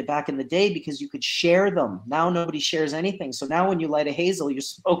back in the day because you could share them. Now nobody shares anything. So now when you light a hazel, you're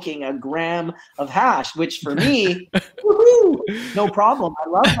smoking a gram of hash, which for me, woohoo, no problem. I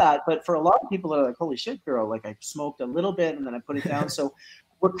love that. But for a lot of people, they're like, holy shit, girl, like I smoked a little bit and then I put it down. So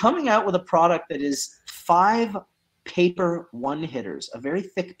we're coming out with a product that is 5 paper one-hitters, a very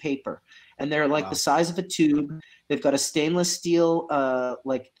thick paper. And they're like the size of a tube. They've got a stainless steel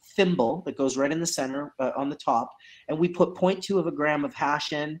like thimble that goes right in the center on the top. And we put 0.2 of a gram of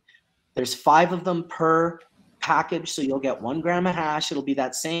hash in. There's 5 of them per package. So you'll get 1 gram of hash. It'll be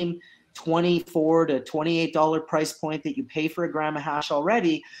that same $24 to $28 price point that you pay for a gram of hash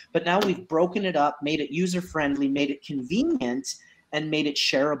already. But now we've broken it up, made it user-friendly, made it convenient, and made it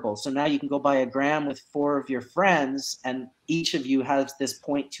shareable. So now you can go buy a gram with 4 of your friends, and each of you has this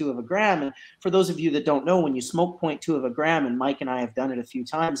 0.2 of a gram. And for those of you that don't know, when you smoke 0.2 of a gram, and Mike and I have done it a few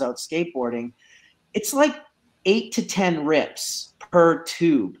times out skateboarding, it's like 8 to 10 rips per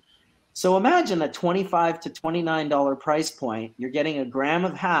tube. So imagine a $25 to $29 price point. You're getting a gram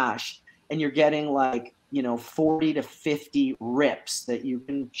of hash, and you're getting like, you know, 40 to 50 rips that you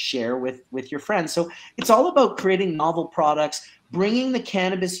can share with your friends. So it's all about creating novel products, bringing the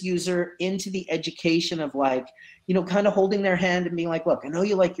cannabis user into the education of like, you know, kind of holding their hand and being like, look, I know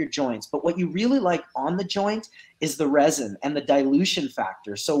you like your joints, but what you really like on the joint is the resin and the dilution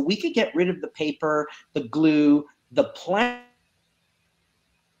factor. So we could get rid of the paper, the glue, the plant.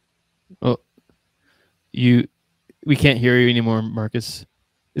 Oh, we can't hear you anymore, Marcus.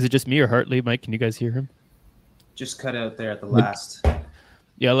 Is it just me or Hartley? Mike, can you guys hear him? Just cut out there at the last.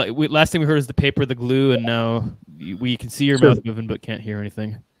 Yeah, like last thing we heard is the paper, the glue, and now we can see your mouth moving but can't hear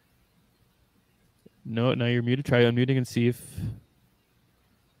anything. No, now you're muted. Try unmuting and see if...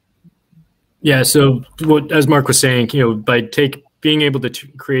 Yeah. So what, as Mark was saying, by being able to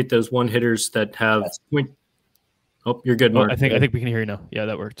create those one hitters that have point. Oh, you're good, Mark. I think we can hear you now. Yeah,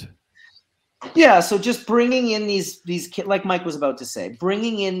 that worked. Yeah, so just bringing in these like Mike was about to say,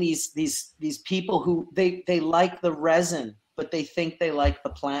 bringing in these people who they like the resin, but they think they like the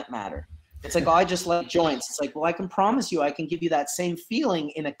plant matter. It's like, oh, I just like joints. It's like, well, I can promise you I can give you that same feeling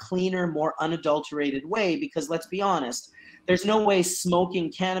in a cleaner, more unadulterated way, because let's be honest, there's no way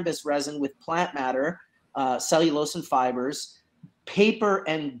smoking cannabis resin with plant matter, cellulose and fibers, paper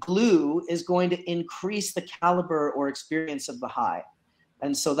and glue is going to increase the caliber or experience of the high.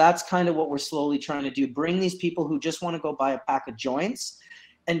 And so that's kind of what we're slowly trying to do. Bring these people who just want to go buy a pack of joints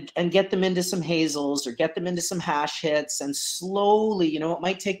and get them into some hazels or get them into some hash hits. And slowly, it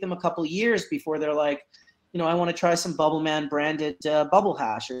might take them a couple of years before they're like, I want to try some Bubbleman branded bubble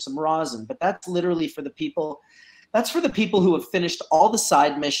hash or some rosin. But that's literally for the people. That's for the people who have finished all the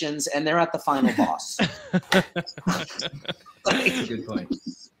side missions and they're at the final boss. Good point.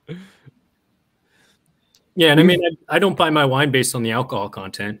 Yeah, and I mean, I don't buy my wine based on the alcohol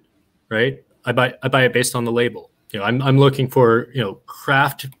content, right? I buy it based on the label. I'm looking for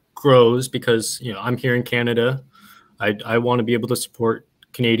craft grows because I'm here in Canada. I want to be able to support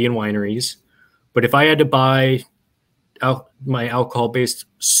Canadian wineries, but if I had to buy my alcohol based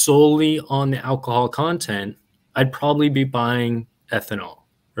solely on the alcohol content, I'd probably be buying ethanol,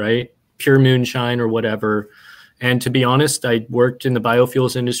 right? Pure moonshine or whatever. And to be honest, I worked in the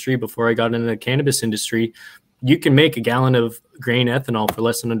biofuels industry before I got into the cannabis industry. You can make a gallon of grain ethanol for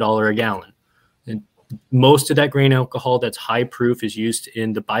less than $1 a gallon. And most of that grain alcohol that's high proof is used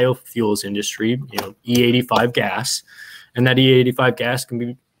in the biofuels industry, E85 gas. And that E85 gas can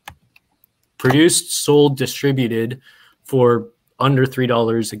be produced, sold, distributed for under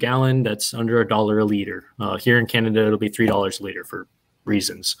 $3 a gallon. That's under $1 a liter. Here in Canada, it'll be $3 a liter for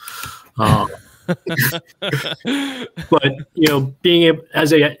reasons. But being able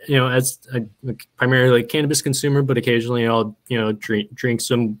as a primarily cannabis consumer, but occasionally I'll drink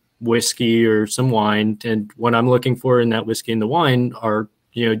some whiskey or some wine, and what I'm looking for in that whiskey and the wine are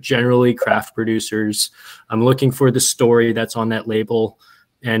generally craft producers. I'm looking for the story that's on that label,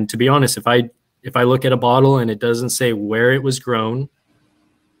 and to be honest, if I look at a bottle and it doesn't say where it was grown,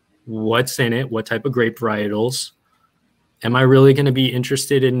 what's in it, what type of grape varietals, am I really going to be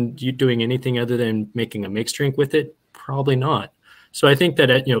interested in you doing anything other than making a mixed drink with it? Probably not. So I think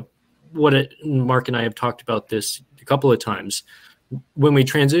that, Mark and I have talked about this a couple of times. When we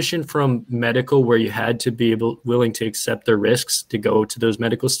transitioned from medical, where you had to be willing to accept the risks to go to those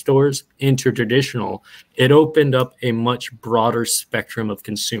medical stores, into traditional, it opened up a much broader spectrum of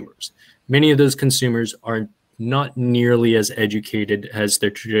consumers. Many of those consumers are not nearly as educated as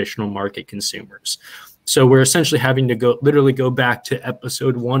their traditional market consumers. So we're essentially having to literally go back to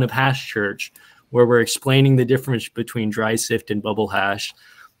episode 1 of Hash Church, where we're explaining the difference between dry sift and bubble hash,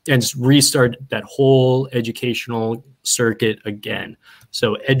 and restart that whole educational circuit again.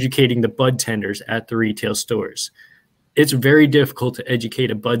 So educating the bud tenders at the retail stores. It's very difficult to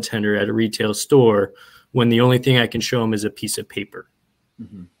educate a bud tender at a retail store when the only thing I can show them is a piece of paper.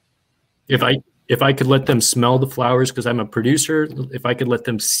 Mm-hmm. If I could let them smell the flowers because I'm a producer, if I could let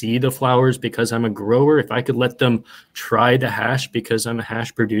them see the flowers because I'm a grower, if I could let them try the hash because I'm a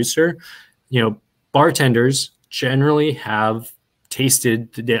hash producer, bartenders generally have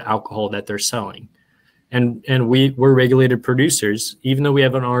tasted the alcohol that they're selling. And we're regulated producers. Even though we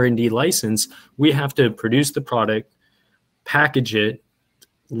have an R&D license, we have to produce the product, package it,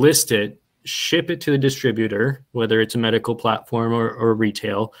 list it, ship it to the distributor, whether it's a medical platform or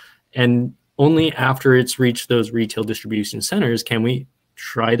retail, and only after it's reached those retail distribution centers can we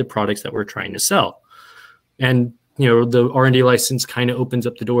try the products that we're trying to sell. And, the R&D license kind of opens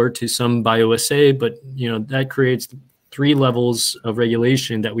up the door to some bioassay, but, that creates 3 levels of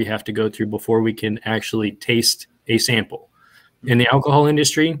regulation that we have to go through before we can actually taste a sample. In the alcohol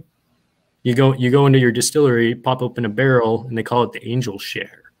industry, you go into your distillery, pop open a barrel, and they call it the angel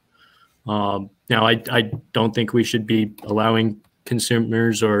share. Now, I don't think we should be allowing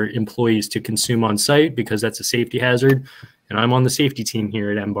consumers or employees to consume on site because that's a safety hazard, and I'm on the safety team here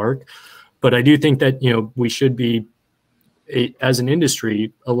at Embark. But I do think that we should be, as an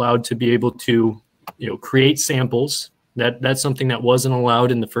industry, allowed to be able to create samples. That's something that wasn't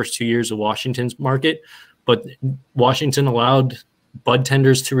allowed in the first 2 years of Washington's market, but Washington allowed bud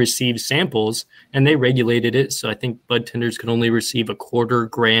tenders to receive samples, and they regulated it. So I think bud tenders could only receive 1/4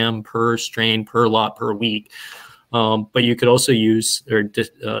 gram per strain per lot per week. But you could also use or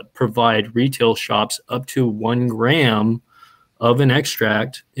provide retail shops up to 1 gram of an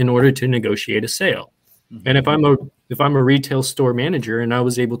extract in order to negotiate a sale. Mm-hmm. And if I'm a retail store manager and I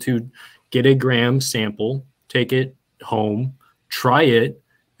was able to get a gram sample, take it home, try it.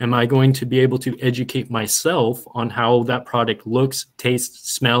 Am I going to be able to educate myself on how that product looks,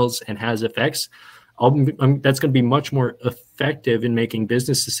 tastes, smells, and has effects? That's going to be much more effective in making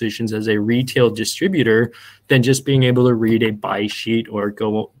business decisions as a retail distributor than just being able to read a buy sheet or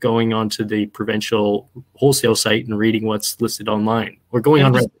going onto the provincial wholesale site and reading what's listed online or going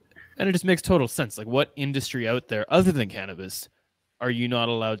on Reddit. And it just makes total sense. Like, what industry out there other than cannabis are you not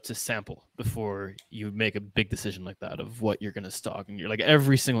allowed to sample before you make a big decision like that of what you're going to stock? And you're like,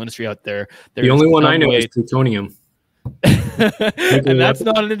 every single industry out there. The only one I know is plutonium. And that's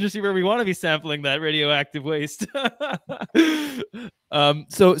not an industry where we want to be sampling that radioactive waste.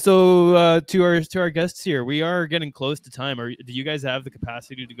 So to our guests here, we are getting close to time. Do you guys have the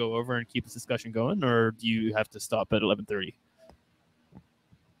capacity to go over and keep this discussion going, or do you have to stop at 11:30?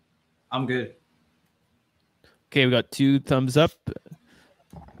 I'm good. Okay, we got 2 thumbs up.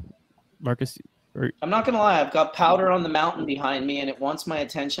 Marcus, I'm not gonna lie, I've got powder on the mountain behind me, and it wants my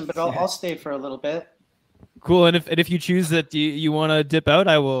attention, but I'll stay for a little bit. Cool. And if you choose that you want to dip out,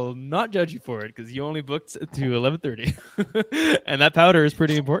 I will not judge you for it, because you only booked to 11:30, and that powder is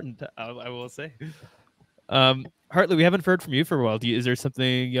pretty important. I will say. Hartley, we haven't heard from you for a while. Is there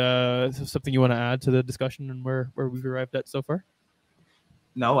something something you want to add to the discussion and where we've arrived at so far?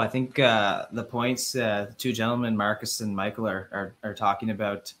 No, I think the points the 2 gentlemen, Marcus and Michael, are talking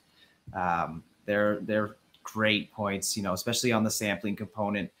about, they're great points. Especially on the sampling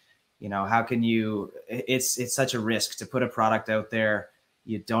component. How can you? It's such a risk to put a product out there.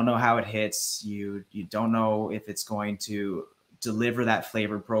 You don't know how it hits. You don't know if it's going to deliver that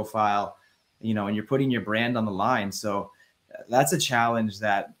flavor profile. And you're putting your brand on the line. So that's a challenge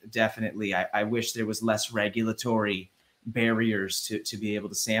that definitely I wish there was less regulatory barriers to be able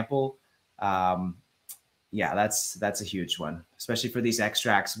to sample. Yeah, that's a huge one, especially for these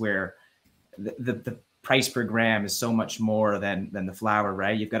extracts where the price per gram is so much more than the flower,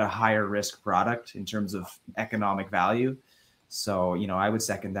 right? You've got a higher risk product in terms of economic value. So, I would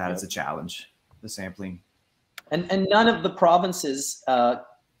second that as a challenge, the sampling. And none of the provinces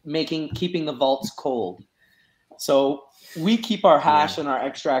keeping the vaults cold. So we keep our hash and our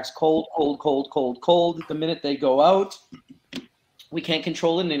extracts cold. The minute they go out, we can't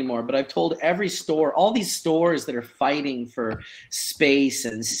control it anymore. But I've told every store, all these stores that are fighting for space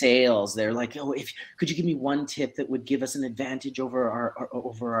and sales, they're like, oh, could you give me one tip that would give us an advantage over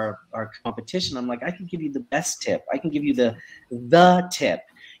our competition? I'm like, I can give you the best tip. I can give you the tip.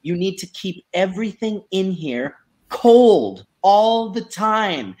 You need to keep everything in here cold all the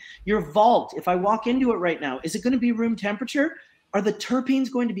time. Your vault, if I walk into it right now, is it going to be room temperature? Are the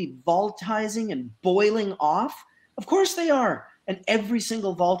terpenes going to be vaultizing and boiling off? Of course they are. And every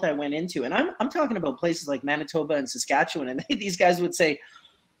single vault I went into, and I'm talking about places like Manitoba and Saskatchewan, and these guys would say,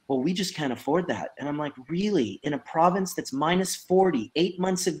 well, we just can't afford that. And I'm like, really? In a province that's minus 40, 8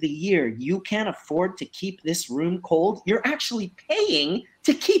 months of the year, you can't afford to keep this room cold? You're actually paying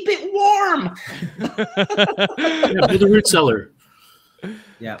to keep it warm. Yeah, build a root cellar.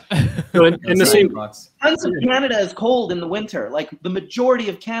 Yeah. So in the same tons of Canada is cold in the winter. Like the majority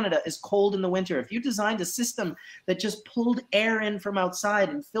of Canada is cold in the winter. If you designed a system that just pulled air in from outside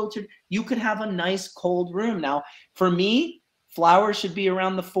and filtered, you could have a nice cold room. Now, for me, flowers should be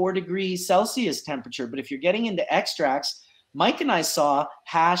around the 4 degrees Celsius temperature. But if you're getting into extracts, Mike and I saw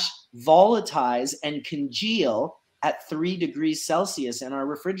hash volatilize and congeal at 3 degrees Celsius in our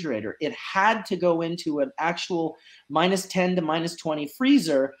refrigerator. It had to go into an actual minus 10 to minus 20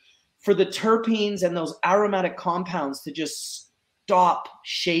 freezer for the terpenes and those aromatic compounds to just stop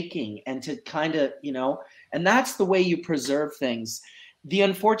shaking and to kind of, and that's the way you preserve things. The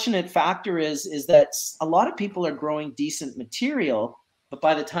unfortunate factor is that a lot of people are growing decent material, but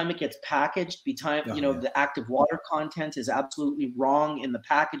by the time it gets packaged, the active water content is absolutely wrong in the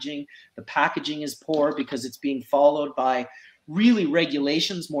packaging. The packaging is poor because it's being followed by really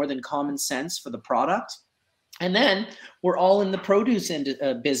regulations more than common sense for the product. And then we're all in the produce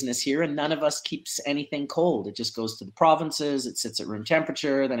business here, and none of us keeps anything cold. It just goes to the provinces. It sits at room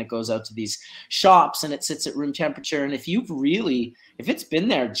temperature. Then it goes out to these shops, and it sits at room temperature. And if it's been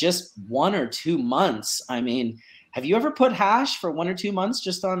there just 1 or 2 months, I mean, have you ever put hash for 1 or 2 months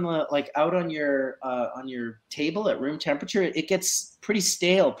just on out on your table at room temperature? It gets pretty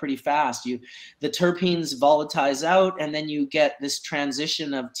stale pretty fast. The terpenes volatilize out, and then you get this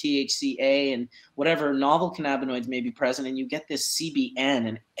transition of THCA and whatever novel cannabinoids may be present, and you get this CBN,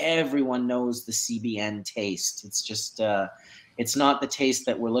 and everyone knows the CBN taste. It's just it's not the taste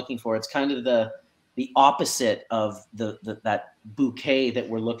that we're looking for. It's kind of the opposite of that bouquet that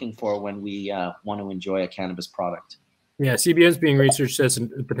we're looking for when we want to enjoy a cannabis product. Yeah, CBN is being researched as a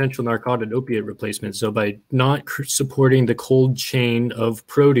potential narcotic opiate replacement. So by not supporting the cold chain of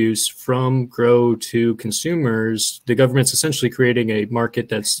produce from grow to consumers, the government's essentially creating a market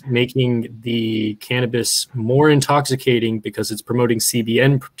that's making the cannabis more intoxicating because it's promoting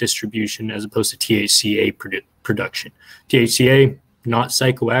CBN distribution as opposed to THCA production. THCA, not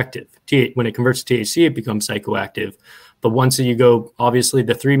psychoactive. When it converts to THC, it becomes psychoactive. But once you go, obviously,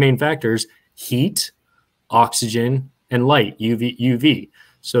 the three main factors, heat, oxygen, and light, UV.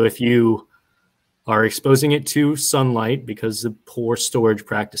 So if you are exposing it to sunlight because of poor storage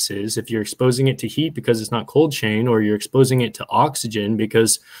practices, if you're exposing it to heat because it's not cold chain, or you're exposing it to oxygen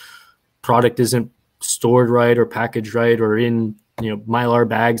because product isn't stored right or packaged right, or in Mylar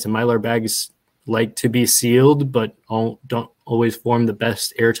bags, and Mylar bags like to be sealed but don't always form the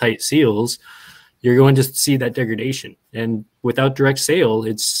best airtight seals, you're going to see that degradation. And without direct sale,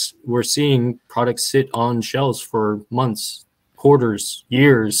 we're seeing products sit on shelves for months, quarters,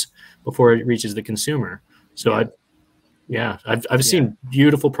 years before it reaches the consumer. So I've seen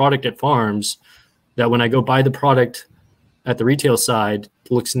beautiful product at farms that when I go buy the product at the retail side,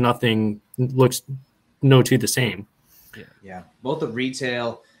 looks no two the same. Yeah. Both the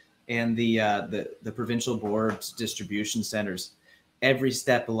retail and the provincial board's distribution centers, every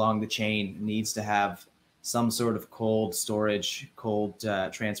step along the chain needs to have some sort of cold storage, cold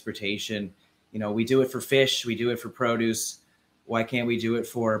transportation. We do it for fish, we do it for produce. Why can't we do it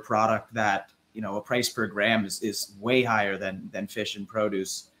for a product that, a price per gram is way higher than fish and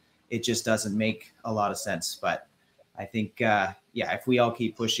produce? It just doesn't make a lot of sense. But I think, if we all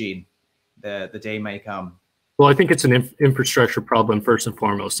keep pushing, the day may come. Well, I think it's an infrastructure problem first and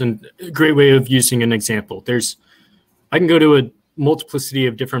foremost. And a great way of using an example, I can go to a multiplicity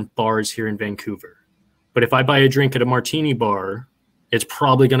of different bars here in Vancouver. But if I buy a drink at a martini bar, it's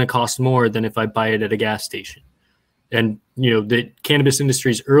probably going to cost more than if I buy it at a gas station. And, the cannabis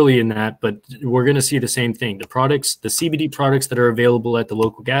industry is early in that, but we're going to see the same thing. The CBD products that are available at the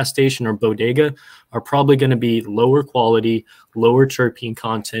local gas station or bodega are probably going to be lower quality, lower terpene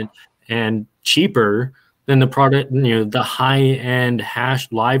content, and cheaper than the product, the high-end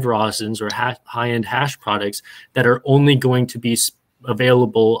hash live rosins or high-end hash products that are only going to be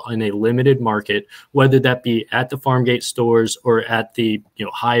available in a limited market, whether that be at the farm gate stores or at the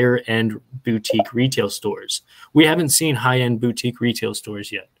higher-end boutique retail stores. We haven't seen high-end boutique retail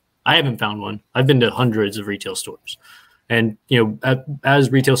stores yet. I haven't found one. I've been to hundreds of retail stores. And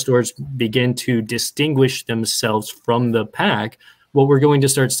as retail stores begin to distinguish themselves from the pack, what we're going to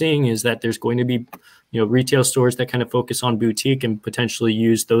start seeing is that there's going to be retail stores that kind of focus on boutique and potentially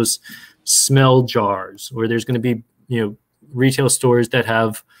use those smell jars, or there's going to be, retail stores that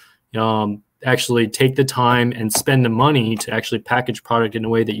have actually take the time and spend the money to actually package product in a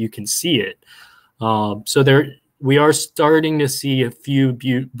way that you can see it. So we are starting to see a few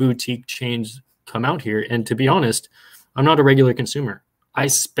boutique chains come out here. And to be honest, I'm not a regular consumer. I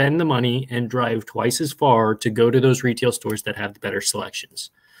spend the money and drive twice as far to go to those retail stores that have the better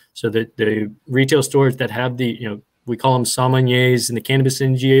selections. So the retail stores that have we call them sommeliers in the cannabis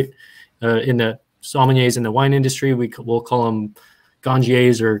industry, in the sommeliers in the wine industry, we'll call them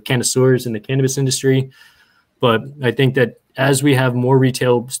ganjiers or connoisseurs in the cannabis industry. But I think that as we have more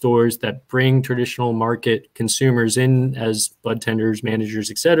retail stores that bring traditional market consumers in as bud tenders, managers,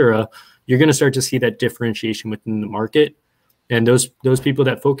 etc., you're going to start to see that differentiation within the market. And those people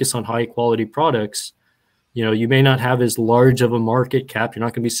that focus on high quality products, you may not have as large of a market cap. You're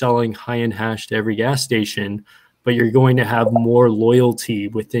not going to be selling high-end hash to every gas station, but you're going to have more loyalty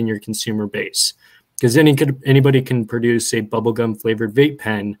within your consumer base. Because anybody can produce a bubblegum flavored vape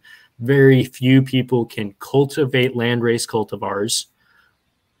pen. Very few people can cultivate landrace cultivars,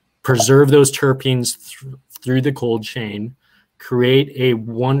 preserve those terpenes through the cold chain, create a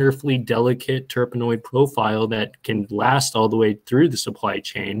wonderfully delicate terpenoid profile that can last all the way through the supply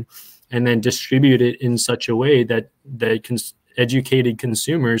chain, and then distribute it in such a way that educated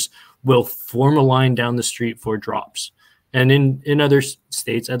consumers will form a line down the street for drops. And in other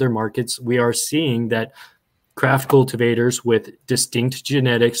states, other markets, we are seeing that craft cultivators with distinct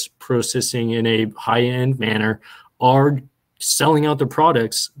genetics processing in a high-end manner are selling out the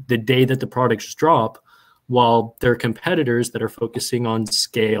products the day that the products drop, while their competitors that are focusing on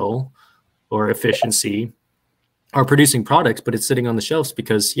scale or efficiency are producing products, but it's sitting on the shelves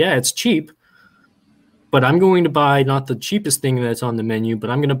because, it's cheap, but I'm going to buy not the cheapest thing that's on the menu, but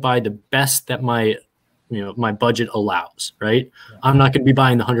I'm going to buy the best that my budget allows, right? Yeah. I'm not going to be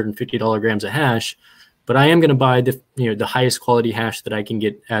buying the $150 grams of hash, but I am going to buy the highest quality hash that I can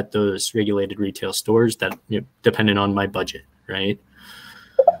get at those regulated retail stores that, depending on my budget, right?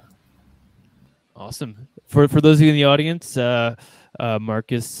 Awesome. For those of you in the audience,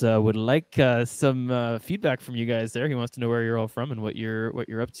 Marcus would like some feedback from you guys there. He wants to know where you're all from and what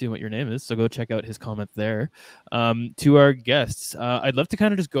you're up to and what your name is. So go check out his comment there. To our guests, I'd love to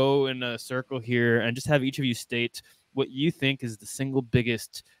kind of just go in a circle here and just have each of you state what you think is the single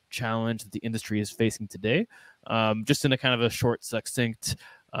biggest challenge that the industry is facing today. Just in a kind of a short, succinct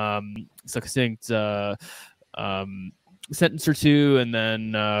sentence or two, and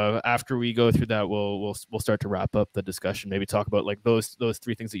then after we go through that, we'll start to wrap up the discussion. Maybe talk about like those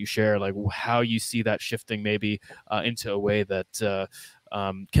three things that you share, like how you see that shifting maybe into a way that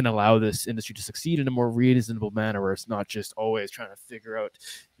can allow this industry to succeed in a more reasonable manner, where it's not just always trying to figure out,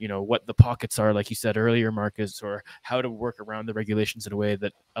 what the pockets are, like you said earlier, Marcus, or how to work around the regulations in a way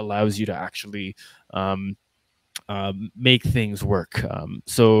that allows you to actually make things work.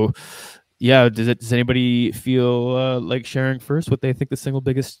 So yeah, does anybody feel like sharing first what they think the single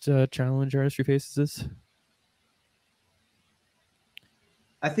biggest challenge our industry faces is?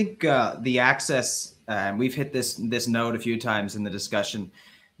 I think the access, and we've hit this note a few times in the discussion,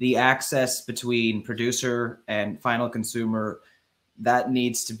 the access between producer and final consumer, that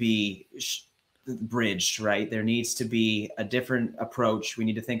needs to be bridged, right? There needs to be a different approach. We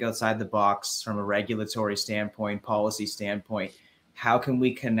need to think outside the box from a regulatory standpoint, policy standpoint. How can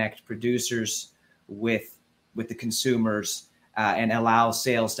we connect producers with the consumers and allow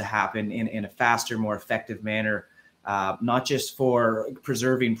sales to happen in a faster, more effective manner, not just for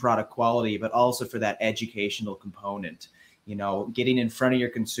preserving product quality, but also for that educational component, getting in front of your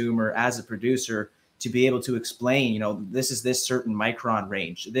consumer as a producer to be able to explain, this is this certain micron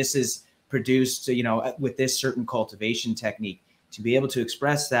range. This is produced, with this certain cultivation technique, to be able to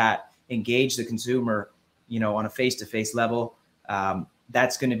express that, engage the consumer, on a face-to-face level.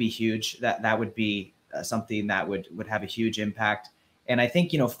 That's going to be huge. That would be something that would have a huge impact. And I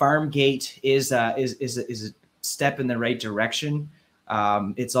think, Farmgate is a step in the right direction.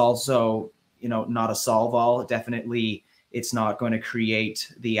 It's also, not a solve all. Definitely, it's not going to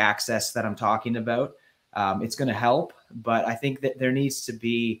create the access that I'm talking about. It's going to help, but I think that there needs to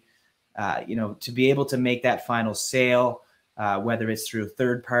be, to be able to make that final sale, whether it's through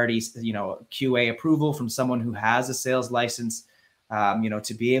third parties, QA approval from someone who has a sales license,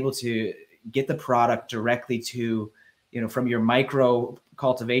 to be able to get the product directly to, from your micro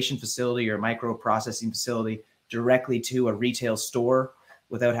cultivation facility or micro processing facility directly to a retail store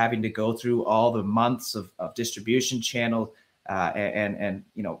without having to go through all the months of distribution channel and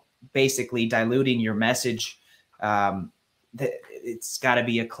basically diluting your message. It's got to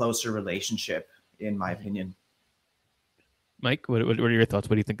be a closer relationship, in my opinion. Mike, what are your thoughts?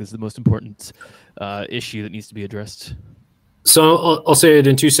 What do you think is the most important issue that needs to be addressed? So I'll say it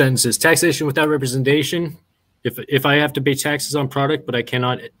in two sentences. Taxation without representation. If I have to pay taxes on product, but I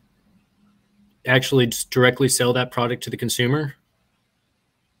cannot actually just directly sell that product to the consumer,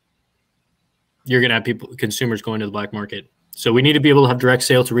 you're going to have consumers going to the black market. So we need to be able to have direct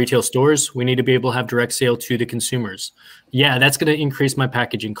sale to retail stores. We need to be able to have direct sale to the consumers. Yeah, that's going to increase my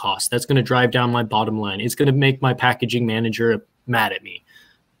packaging costs. That's going to drive down my bottom line. It's going to make my packaging manager mad at me.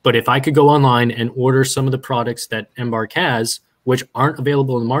 But if I could go online and order some of the products that Embark has, which aren't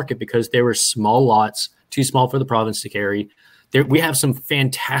available in the market because they were small lots, too small for the province to carry. We have some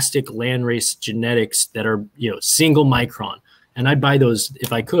fantastic landrace genetics that are, single micron. And I'd buy those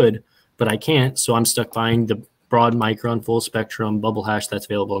if I could, but I can't. So I'm stuck buying the broad micron, full spectrum bubble hash that's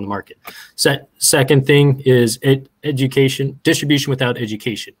available in the market. Second thing is distribution without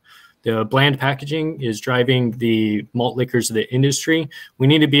education. The bland packaging is driving the malt liquors of the industry. We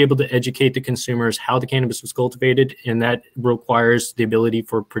need to be able to educate the consumers how the cannabis was cultivated, and that requires the ability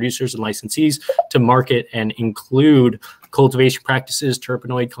for producers and licensees to market and include cultivation practices,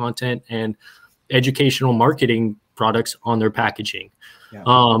 terpenoid content, and educational marketing products on their packaging. Yeah.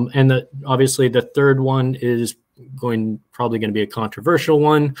 And obviously the third one is probably going to be a controversial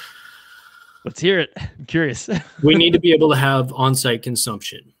one. Let's hear it. I'm curious. We need to be able to have on-site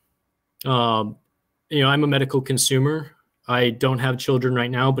consumption. I'm a medical consumer. I don't have children right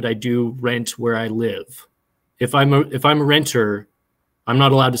now, but I do rent where I live. If I'm a renter, I'm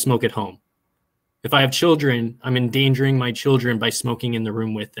not allowed to smoke at home. If I have children, I'm endangering my children by smoking in the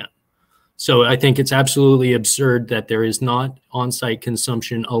room with them. So I think it's absolutely absurd that there is not on-site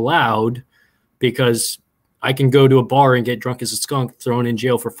consumption allowed, because I can go to a bar and get drunk as a skunk, thrown in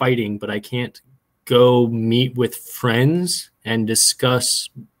jail for fighting, but I can't go meet with friends and discuss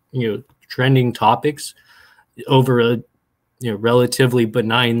trending topics over a relatively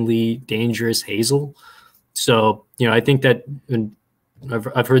benignly dangerous hazel. So I think that, and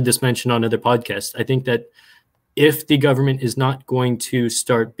I've heard this mentioned on other podcasts, I think that if the government is not going to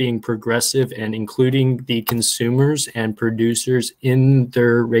start being progressive and including the consumers and producers in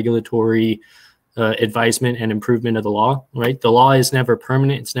their regulatory advisement and improvement of the law, right? The law is never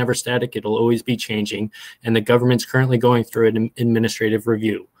permanent. It's never static. It'll always be changing. And the government's currently going through an administrative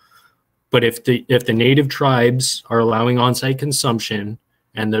review. But if the native tribes are allowing on-site consumption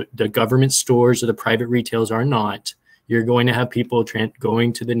and the government stores or the private retails are not, you're going to have people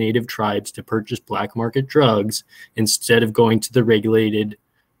going to the native tribes to purchase black market drugs instead of going to the regulated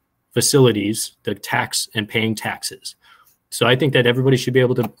facilities, the tax and paying taxes. So I think that everybody should be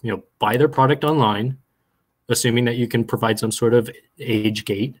able to, buy their product online, assuming that you can provide some sort of age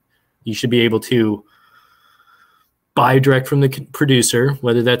gate. You should be able to buy direct from the producer,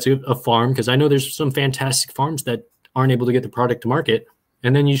 whether that's a farm, because I know there's some fantastic farms that aren't able to get the product to market.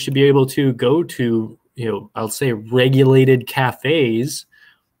 And then you should be able to go to, I'll say regulated cafes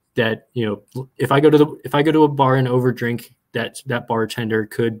that, if I go to a bar and overdrink, that bartender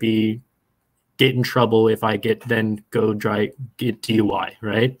could get in trouble if I get DUI,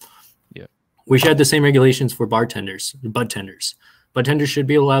 right? Yeah. We should have the same regulations for bartenders, bud tenders. Bud should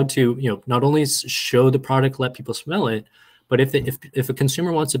be allowed to, not only show the product, let people smell it, but if a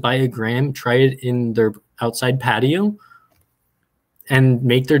consumer wants to buy a gram, try it in their outside patio and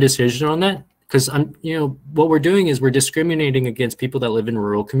make their decision on that. Because what we're doing is we're discriminating against people that live in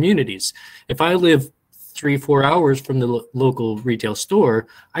rural communities. If I live 3-4 hours from the local retail store,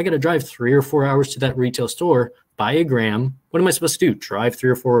 I got to drive 3 or 4 hours to that retail store, buy a gram. What am I supposed to do? Drive 3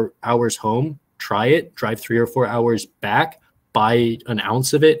 or 4 hours home, try it, drive 3 or 4 hours back, buy an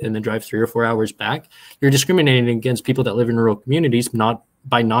ounce of it, and then drive 3 or 4 hours back? You're discriminating against people that live in rural communities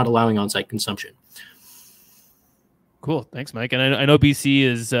by not allowing on-site consumption. Cool. Thanks, Mike. And I know BC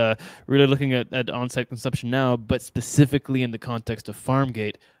is really looking at on-site consumption now, but specifically in the context of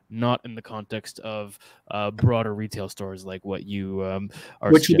Farmgate, not in the context of broader retail stores like what you are.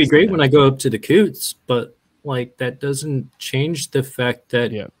 Which would be great when I go up to the Coots, but that doesn't change the fact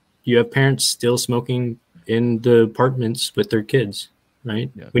that you have parents still smoking in the apartments with their kids, right?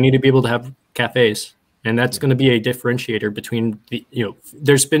 Yeah. We need to be able to have cafes. And that's going to be a differentiator between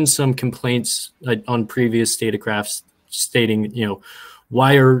there's been some complaints on previous CertiCrafts stating,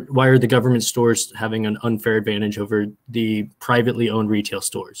 why are the government stores having an unfair advantage over the privately owned retail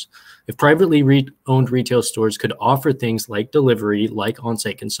stores? If privately owned retail stores could offer things like delivery, like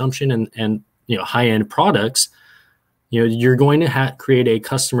on-site consumption and high-end products, you're going to create a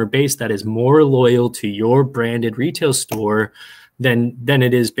customer base that is more loyal to your branded retail store than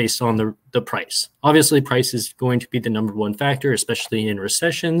it is based on the price. Obviously, price is going to be the number one factor, especially in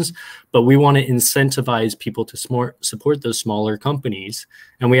recessions, but we want to incentivize people to support those smaller companies.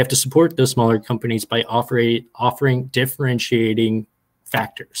 And we have to support those smaller companies by offering differentiating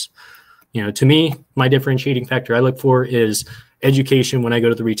factors. To me, my differentiating factor I look for is education when I go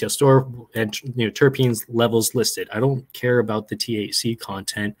to the retail store and terpenes levels listed. I don't care about the THC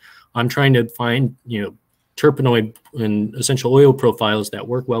content. I'm trying to find, terpenoid and essential oil profiles that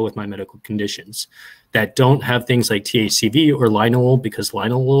work well with my medical conditions, that don't have things like THCV or linalool, because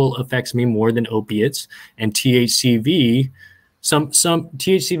linalool affects me more than opiates. And THCV, some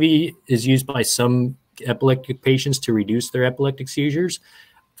THCV is used by some epileptic patients to reduce their epileptic seizures.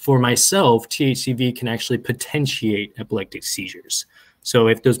 For myself, THCV can actually potentiate epileptic seizures. So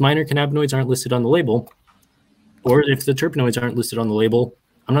if those minor cannabinoids aren't listed on the label, or if the terpenoids aren't listed on the label,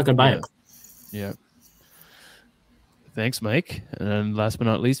 I'm not going to buy it. Yeah. Thanks, Mike. And last but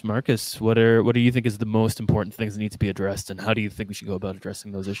not least, Marcus, what do you think is the most important things that need to be addressed, and how do you think we should go about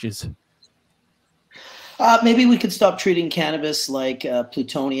addressing those issues? Maybe we could stop treating cannabis like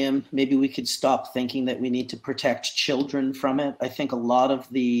plutonium. Maybe we could stop thinking that we need to protect children from it. I think a lot of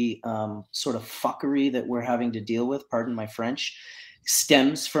the sort of fuckery that we're having to deal with, pardon my French,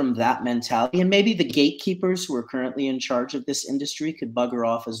 stems from that mentality. And maybe the gatekeepers who are currently in charge of this industry could bugger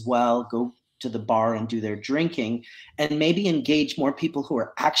off as well, go to the bar and do their drinking, and maybe engage more people who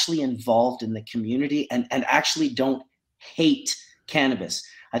are actually involved in the community and actually don't hate cannabis.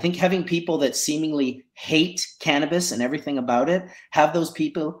 I think having people that seemingly hate cannabis and everything about it, have those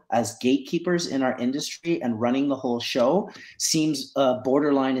people as gatekeepers in our industry and running the whole show seems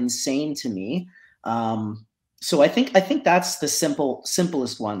borderline insane to me. So I think that's the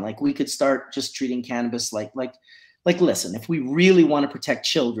simplest one. Like, we could start just treating cannabis like, listen, if we really want to protect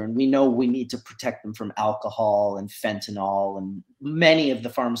children, we know we need to protect them from alcohol and fentanyl and many of the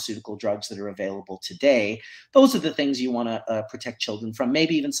pharmaceutical drugs that are available today. Those are the things you want to protect children from,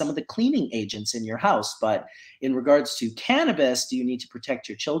 maybe even some of the cleaning agents in your house. But in regards to cannabis, do you need to protect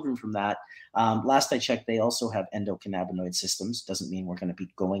your children from that? Last I checked, they also have endocannabinoid systems. Doesn't mean we're going to be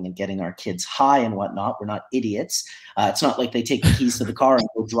going and getting our kids high and whatnot. We're not idiots. It's not like they take the keys to the car and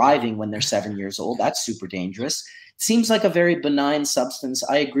go driving when they're 7 years old. That's super dangerous. Seems like a very benign substance.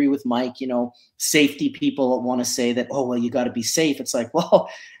 I agree with Mike. You know, safety people want to say that, oh, well, you got to be safe. It's like, well,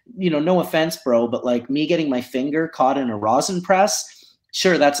 you know, no offense, bro, but like me getting my finger caught in a rosin press,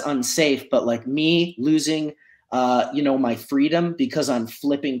 sure, that's unsafe. But like me losing, you know, my freedom because I'm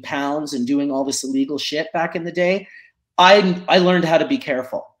flipping pounds and doing all this illegal shit back in the day, I learned how to be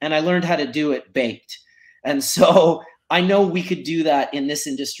careful, and I learned how to do it baked. And so I know we could do that in this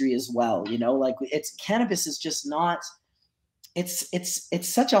industry as well. You know, like cannabis is just not, it's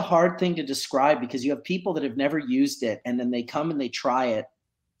such a hard thing to describe, because you have people that have never used it, and then they come and they try it.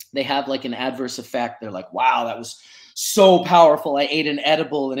 They have like an adverse effect. They're like, wow, that was so powerful. I ate an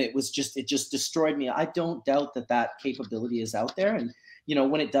edible and it just destroyed me. I don't doubt that that capability is out there. And, you know,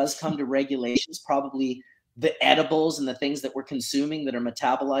 when it does come to regulations, probably the edibles and the things that we're consuming that are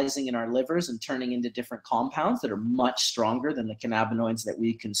metabolizing in our livers and turning into different compounds that are much stronger than the cannabinoids that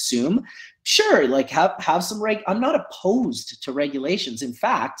we consume. Sure, like have some I'm not opposed to regulations. In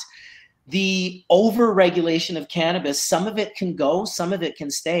fact, the over-regulation of cannabis, some of it can go, some of it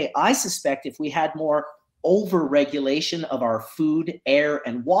can stay. I suspect if we had more over-regulation of our food, air,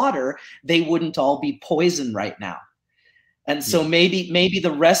 and water, they wouldn't all be poison right now. And so maybe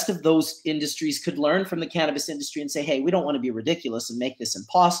the rest of those industries could learn from the cannabis industry and say, hey, we don't want to be ridiculous and make this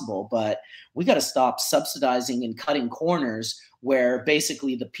impossible, but we got to stop subsidizing and cutting corners where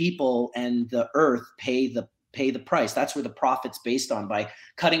basically the people and the earth pay the price. That's where the profit's based on, by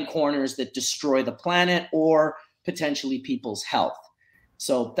cutting corners that destroy the planet or potentially people's health.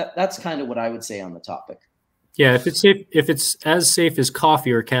 So that's kind of what I would say on the topic. Yeah, if it's safe, if it's as safe as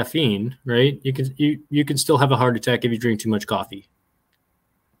coffee or caffeine, right? You can still have a heart attack if you drink too much coffee.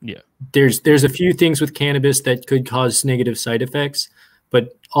 Yeah. There's a few things with cannabis that could cause negative side effects, but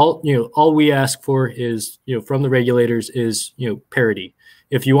all we ask for is, from the regulators is, parity.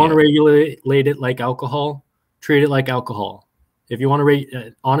 If you want to regulate it like alcohol, treat it like alcohol. If you want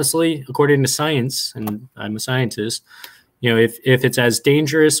to honestly, according to science, and I'm a scientist, if it's as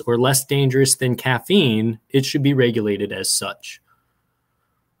dangerous or less dangerous than caffeine, it should be regulated as such.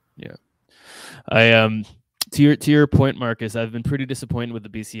 Yeah. I to your point, Marcus, I've been pretty disappointed with the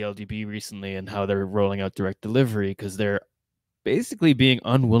BC LDB recently and how they're rolling out direct delivery, because they're basically being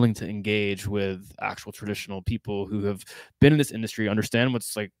unwilling to engage with actual traditional people who have been in this industry, understand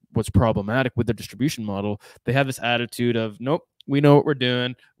what's problematic with their distribution model. They have this attitude of, nope, we know what we're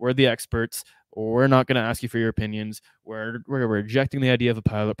doing. We're the experts. We're not going to ask you for your opinions. We're rejecting the idea of a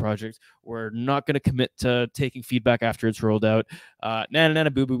pilot project. We're not going to commit to taking feedback after it's rolled out. Nana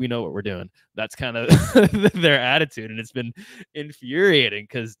boo boo, we know what we're doing. That's kind of their attitude, and it's been infuriating,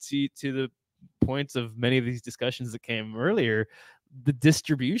 because to the points of many of these discussions that came earlier, the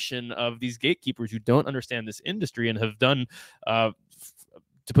distribution of these gatekeepers who don't understand this industry and have done, to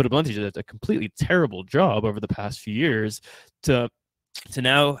put it bluntly, a completely terrible job over the past few years, to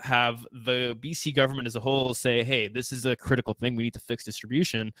now have the BC government as a whole say, hey, this is a critical thing, we need to fix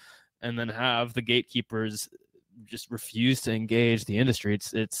distribution, and then have the gatekeepers just refuse to engage the industry.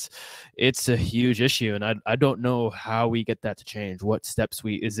 It's a huge issue, and I don't know how we get that to change. What steps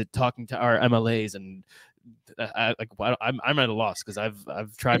is it talking to our MLAs? And I'm at a loss, because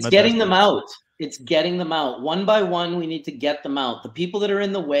I've tried. It's getting them out. It's getting them out one by one. We need to get them out. The people that are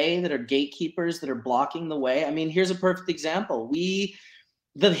in the way, that are gatekeepers, that are blocking the way. I mean, here's a perfect example.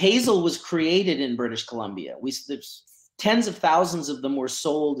 The hazel was created in British Columbia. There's tens of thousands of them were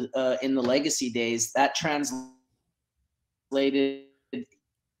sold in the legacy days. That translated,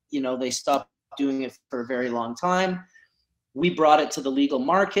 they stopped doing it for a very long time. We brought it to the legal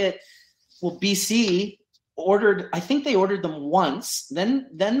market. Well, BC ordered, I think they ordered them once. Then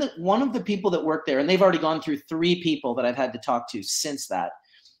one of the people that worked there, and they've already gone through 3 people that I've had to talk to since that,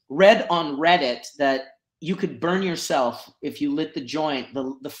 read on Reddit that you could burn yourself if you lit the joint.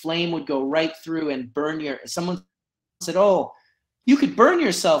 The flame would go right through and burn someone said, oh, you could burn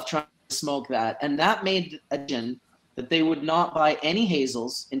yourself trying to smoke that. And that made a decision that they would not buy any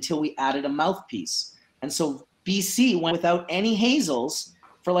hazels until we added a mouthpiece. And so BC went without any hazels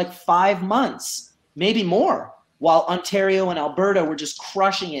for like 5 months, maybe more, while Ontario and Alberta were just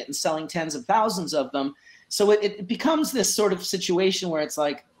crushing it and selling tens of thousands of them. So it becomes this sort of situation where it's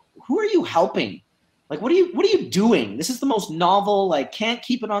like, who are you helping? Like, what are you doing? This is the most novel, like, can't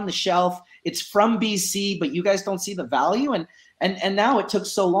keep it on the shelf. It's from BC, but you guys don't see the value. And now it took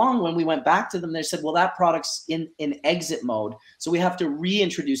so long. When we went back to them, they said, well, that product's in exit mode, so we have to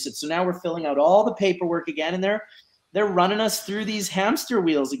reintroduce it. So now we're filling out all the paperwork again, and they're running us through these hamster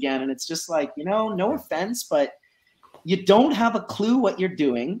wheels again. And it's just like, you know, no offense, but you don't have a clue what you're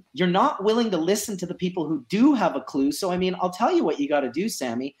doing. You're not willing to listen to the people who do have a clue. So, I mean, I'll tell you what you got to do,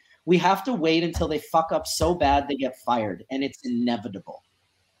 Sami. We have to wait until they fuck up so bad they get fired, and it's inevitable.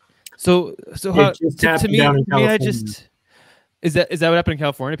 So how, to me, is that what happened in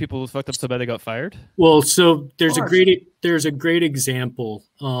California? People who fucked up so bad they got fired? Well, so there's a great example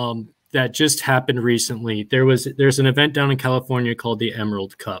that just happened recently. There's an event down in California called the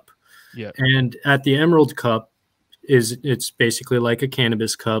Emerald Cup. Yeah. And at the Emerald Cup, it's basically like a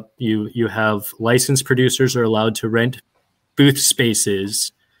cannabis cup. You have licensed producers are allowed to rent booth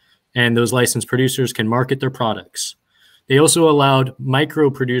spaces, and those licensed producers can market their products. They also allowed micro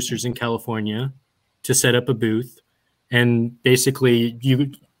producers in California to set up a booth, and basically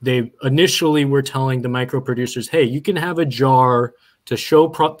they initially were telling the micro producers, hey, you can have a jar to show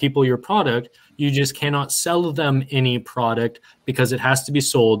people your product. You just cannot sell them any product because it has to be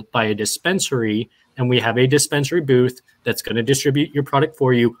sold by a dispensary. And we have a dispensary booth that's going to distribute your product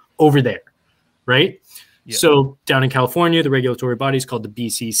for you over there, right? Yeah. So down in California, the regulatory body is called the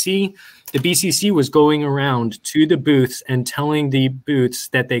BCC. The BCC was going around to the booths and telling the booths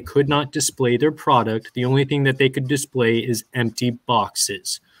that they could not display their product. The only thing that they could display is empty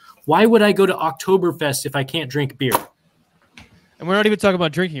boxes. Why would I go to Oktoberfest if I can't drink beer? And we're not even talking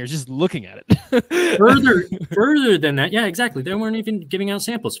about drinking. You're just looking at it. further than that, yeah, exactly. They weren't even giving out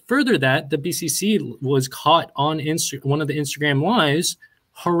samples. Further that, the BCC was caught on one of the Instagram lives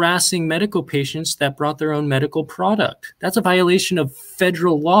harassing medical patients that brought their own medical product. That's a violation of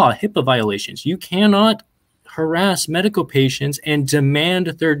federal law, HIPAA violations. You cannot harass medical patients and demand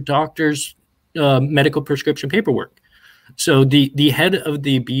their doctor's medical prescription paperwork. So the head of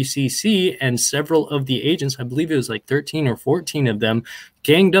the BCC and several of the agents, I believe it was like 13 or 14 of them,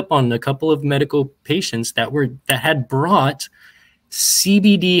 ganged up on a couple of medical patients that had brought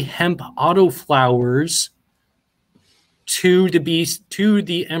CBD hemp autoflowers to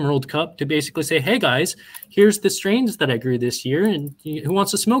the Emerald Cup to basically say, hey guys, here's the strains that I grew this year, and who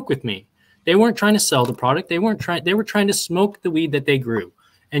wants to smoke with me? They weren't trying to sell the product. They were trying to smoke the weed that they grew.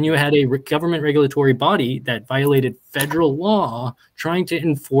 And you had a government regulatory body that violated federal law trying to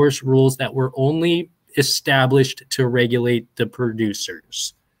enforce rules that were only established to regulate the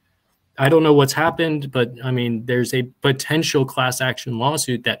producers. I don't know what's happened, but I mean, there's a potential class action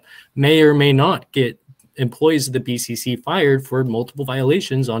lawsuit that may or may not get employees of the BCC fired for multiple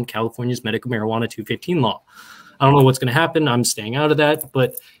violations on California's medical marijuana 215 law. I don't know what's going to happen. I'm staying out of that,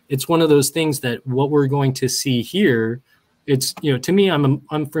 but it's one of those things that what we're going to see here. It's, you know, to me, I'm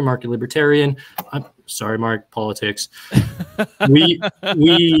a free market libertarian. I'm sorry, Mark, politics. If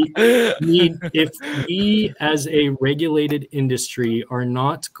we as a regulated industry are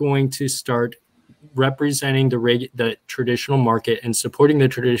not going to start representing the traditional market and supporting the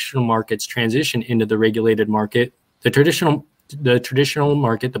traditional market's transition into the regulated market, the traditional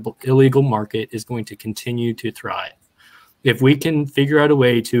market, the illegal market, is going to continue to thrive. If we can figure out a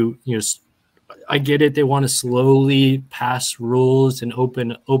way to, you know, I get it, they want to slowly pass rules and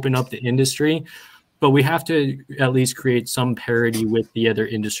open up the industry, but we have to at least create some parity with the other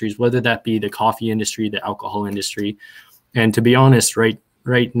industries, whether that be the coffee industry, the alcohol industry. And to be honest, right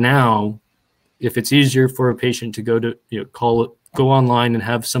now, if it's easier for a patient to go online and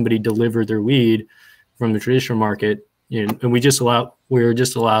have somebody deliver their weed from the traditional market, you know, and we're just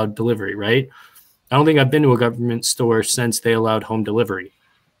allowed delivery, right? I don't think I've been to a government store since they allowed home delivery,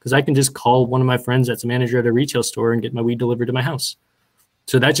 because I can just call one of my friends that's a manager at a retail store and get my weed delivered to my house.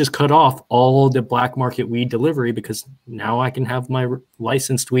 So that just cut off all the black market weed delivery, because now I can have my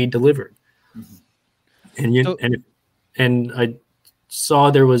licensed weed delivered. Mm-hmm. And I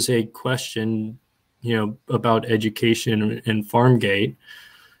saw there was a question, you know, about education and Farmgate.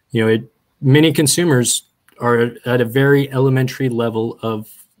 You know, many consumers are at a very elementary level of,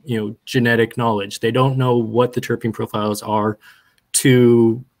 you know, genetic knowledge. They don't know what the terpene profiles are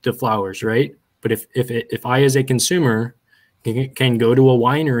to the flowers, right? But if I as a consumer can go to a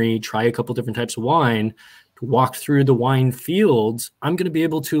winery, try a couple different types of wine, walk through the wine fields, I'm going to be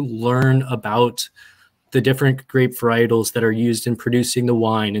able to learn about the different grape varietals that are used in producing the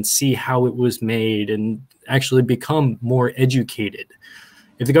wine and see how it was made and actually become more educated.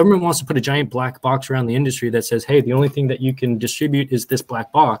 If the government wants to put a giant black box around the industry that says, hey, the only thing that you can distribute is this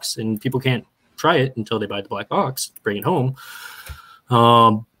black box, and people can't try it until they buy the black box to bring it home,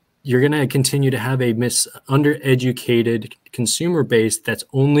 you're going to continue to have a undereducated consumer base that's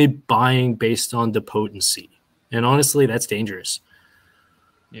only buying based on the potency. And honestly, that's dangerous.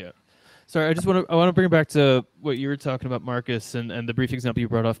 Yeah. Sorry, I want to bring it back to what you were talking about, Marcus, and the brief example you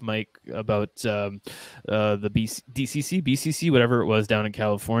brought off, Mike, about the BCC, whatever it was down in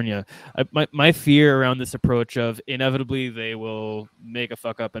California. My fear around this approach of inevitably they will make a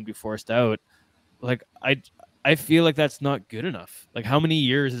fuck up and be forced out, like I feel like that's not good enough. Like, how many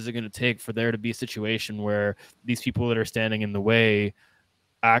years is it going to take for there to be a situation where these people that are standing in the way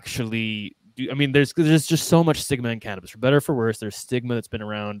actually do? I mean, there's just so much stigma in cannabis, for better or for worse. There's stigma that's been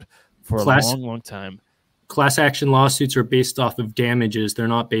around for a long time. Class action lawsuits are based off of damages. They're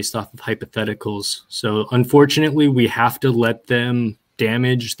not based off of hypotheticals. So unfortunately, we have to let them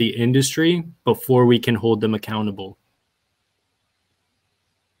damage the industry before we can hold them accountable.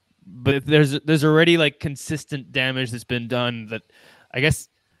 But there's already like consistent damage that's been done that I guess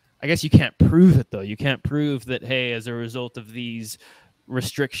you can't prove it, though. You can't prove that, hey, as a result of these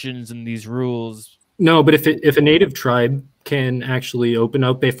restrictions and these rules. No, but if a native tribe can actually open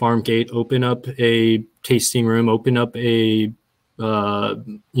up a farm gate, open up a tasting room, open up a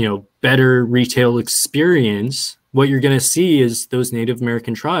better retail experience, what you're going to see is those Native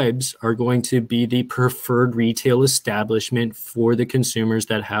American tribes are going to be the preferred retail establishment for the consumers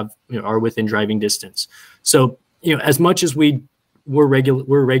that are within driving distance. So, as much as we're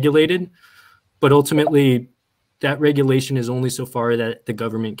regulated, but ultimately that regulation is only so far that the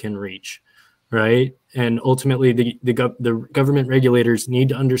government can reach, right? And ultimately the government regulators need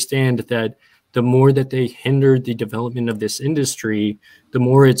to understand that the more that they hinder the development of this industry, the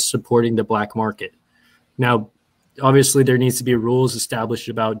more it's supporting the black market. Now, obviously, there needs to be rules established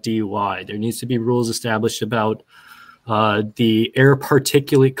about DUI. There needs to be rules established about the air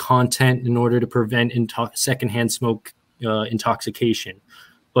particulate content in order to prevent secondhand smoke intoxication.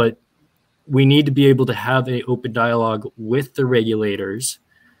 But we need to be able to have an open dialogue with the regulators,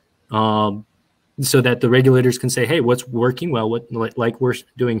 so that the regulators can say, hey, what's working well, what like we're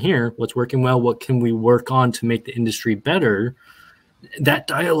doing here, what's working well, what can we work on to make the industry better? That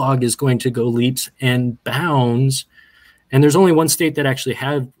dialogue is going to go leaps and bounds. And there's only one state that actually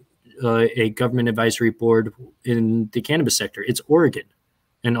had a government advisory board in the cannabis sector. It's Oregon.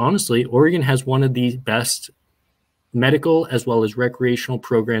 And honestly, Oregon has one of the best medical as well as recreational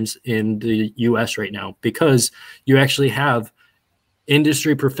programs in the US right now, because you actually have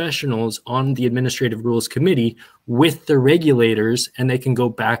industry professionals on the administrative rules committee with the regulators, and they can go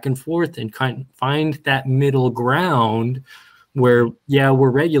back and forth and find that middle ground where, yeah, we're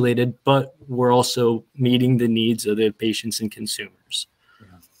regulated, but we're also meeting the needs of the patients and consumers. Yeah.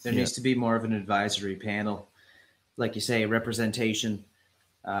 There needs to be more of an advisory panel. Like you say, representation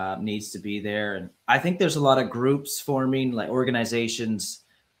needs to be there. And I think there's a lot of groups forming, like organizations,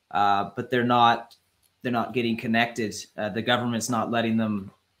 but they're not getting connected. The government's not letting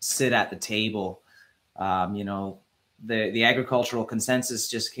them sit at the table. The agricultural consensus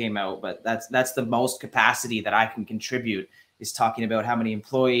just came out, but that's the most capacity that I can contribute, is talking about how many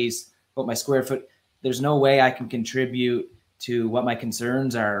employees, what my square foot. There's no way I can contribute to what my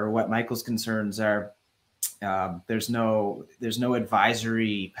concerns are or what Michael's concerns are. There's no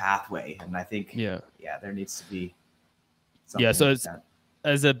advisory pathway, and I think there needs to be something. So like it's that.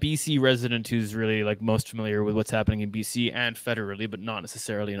 As a BC resident who's really like most familiar with what's happening in BC and federally, but not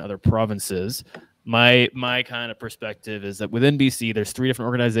necessarily in other provinces, my kind of perspective is that within BC, there's 3 different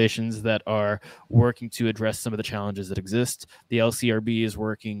organizations that are working to address some of the challenges that exist. The LCRB is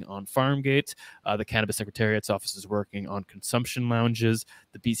working on Farmgate. The Cannabis Secretariat's office is working on consumption lounges.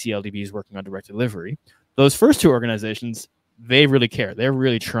 The BCLDB is working on direct delivery. Those first 2 organizations, they really care. They're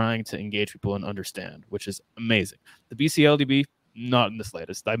really trying to engage people and understand, which is amazing. The BCLDB, not in the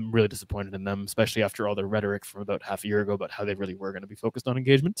slightest. I'm really disappointed in them, especially after all the rhetoric from about half a year ago about how they really were going to be focused on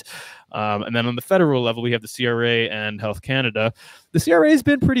engagement. And then on the federal level, we have the CRA and Health Canada. The CRA has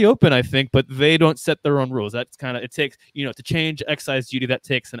been pretty open, I think, but they don't set their own rules. That's kind of, it takes, to change excise duty, that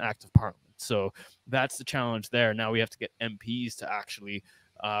takes an act of parliament. So that's the challenge there. Now we have to get MPs to actually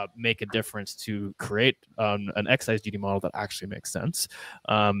make a difference to create an excise duty model that actually makes sense.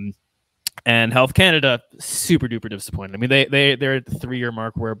 And Health Canada, super duper disappointed. I mean, they're at the 3-year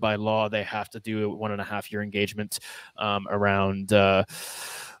mark where by law they have to do a 1.5-year engagement around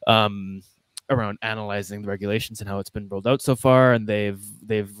analyzing the regulations and how it's been rolled out so far. And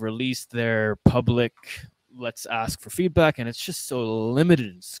they've released their public let's ask for feedback, and it's just so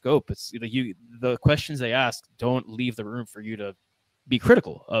limited in scope. It's the questions they ask don't leave the room for you to be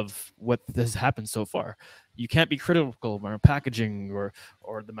critical of what has happened so far. You can't be critical of our packaging or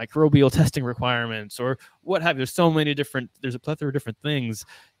the microbial testing requirements or what have you. There's a plethora of different things,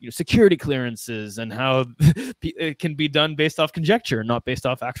 security clearances and how it can be done based off conjecture, not based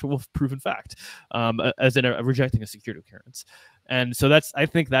off actual proven fact, as in rejecting a security clearance. And so I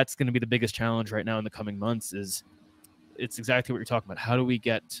think that's going to be the biggest challenge right now in the coming months. Is it's exactly what you're talking about. How do we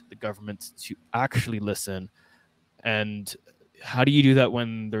get the government to actually listen? And how do you do that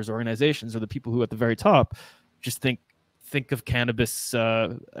when there's organizations or the people who at the very top just think of cannabis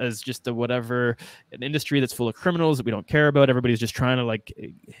as just an industry that's full of criminals that we don't care about. Everybody's just trying to like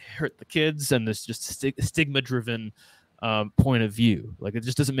hurt the kids, and there's just stigma-driven point of view. Like, it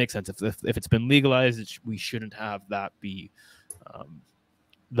just doesn't make sense. If it's been legalized, we shouldn't have that be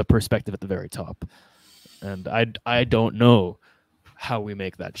the perspective at the very top. And I don't know how we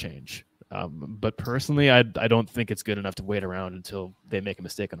make that change. But personally, I don't think it's good enough to wait around until they make a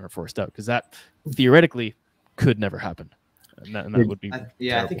mistake and are forced out, because that theoretically could never happen. And that would be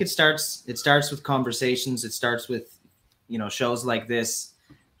I think it starts with conversations. It starts with, shows like this.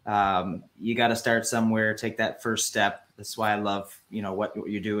 You got to start somewhere, take that first step. That's why I love, what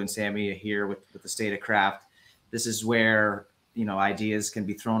you're doing, Sami, here with the State of Craft. This is where, ideas can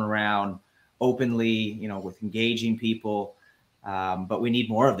be thrown around openly, with engaging people. But we need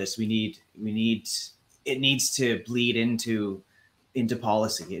more of this. It needs to bleed into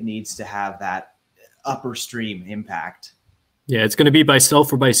policy. It needs to have that upper stream impact. Yeah, it's going to be by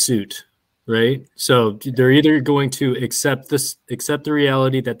self or by suit, right? So they're either going to accept the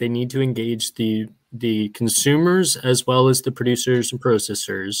reality that they need to engage the consumers as well as the producers and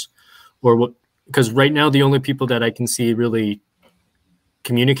processors, because right now the only people that I can see really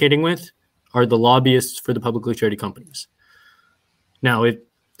communicating with are the lobbyists for the publicly traded companies. Now,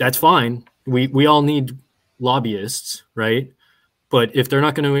 that's fine. We all need lobbyists, right? But if they're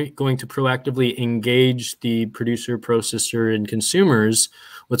not going to proactively engage the producer, processor, and consumers,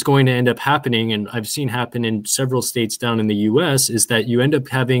 what's going to end up happening, and I've seen happen in several states down in the US, is that you end up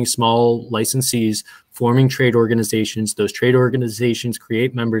having small licensees forming trade organizations. Those trade organizations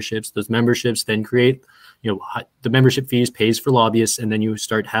create memberships. Those memberships then create, the membership fees pays for lobbyists, and then you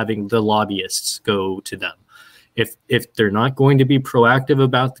start having the lobbyists go to them. If they're not going to be proactive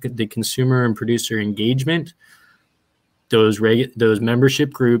about the consumer and producer engagement, those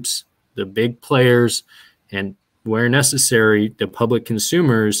membership groups, the big players, and where necessary, the public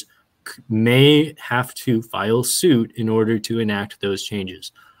consumers may have to file suit in order to enact those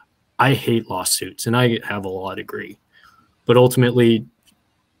changes. I hate lawsuits, and I have a law degree, but ultimately,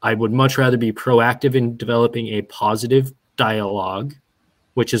 I would much rather be proactive in developing a positive dialogue,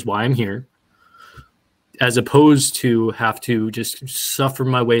 which is why I'm here, as opposed to have to just suffer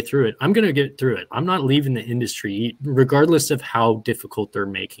my way through it. I'm going to get through it. I'm not leaving the industry, regardless of how difficult they're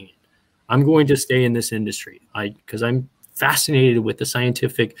making it. I'm going to stay in this industry because I'm fascinated with the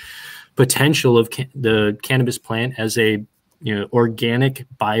scientific potential of the cannabis plant as a organic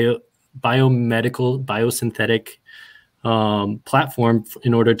biomedical biosynthetic platform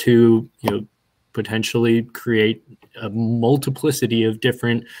in order to potentially create a multiplicity of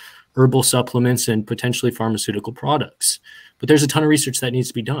different herbal supplements and potentially pharmaceutical products. But there's a ton of research that needs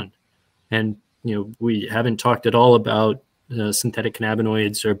to be done. And, we haven't talked at all about synthetic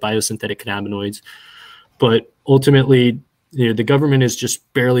cannabinoids or biosynthetic cannabinoids, but ultimately, the government is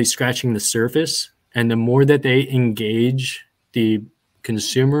just barely scratching the surface. And the more that they engage the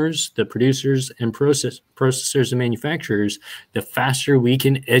consumers, the producers, and processors and manufacturers, the faster we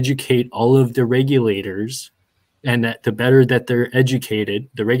can educate all of the regulators. And that the better that they're educated,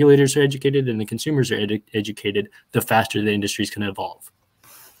 the regulators are educated and the consumers are educated, the faster the industry is going to evolve.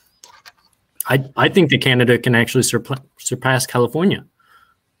 I think that Canada can actually surpass California.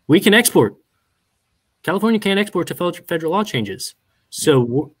 We can export. California can't export to federal law changes.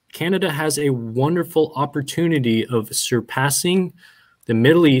 So Canada has a wonderful opportunity of surpassing the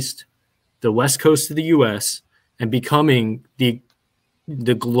Middle East, the West Coast of the US, and becoming the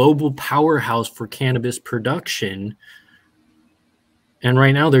global powerhouse for cannabis production. And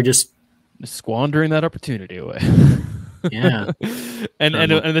right now they're just squandering that opportunity away. Yeah. And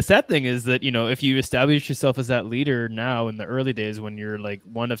the sad thing is that, if you establish yourself as that leader now in the early days when you're like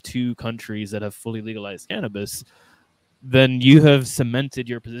one of two countries that have fully legalized cannabis, then you have cemented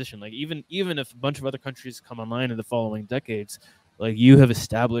your position. Like even if a bunch of other countries come online in the following decades, like you have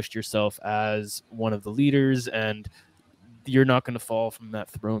established yourself as one of the leaders, and you're not going to fall from that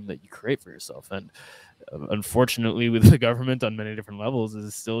throne that you create for yourself. And unfortunately, with the government on many different levels,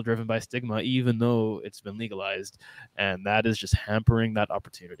 is still driven by stigma, even though it's been legalized, and that is just hampering that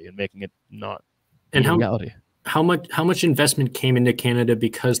opportunity and making it not reality. How much investment came into Canada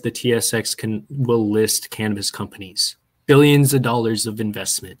because the TSX will list cannabis companies? Billions of dollars of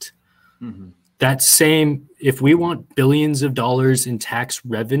investment. Mm-hmm. That same, if we want billions of dollars in tax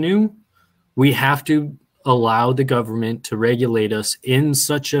revenue, we have to allow the government to regulate us in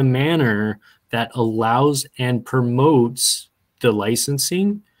such a manner that allows and promotes the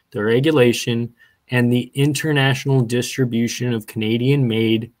licensing, the regulation, and the international distribution of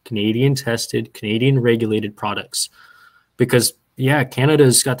Canadian-made, Canadian-tested, Canadian-regulated products. Because, yeah,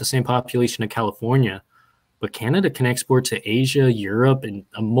 Canada's got the same population of California, but Canada can export to Asia, Europe, and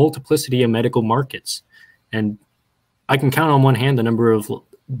a multiplicity of medical markets. And I can count on one hand the number of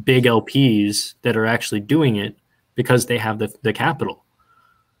big LPs that are actually doing it because they have the capital.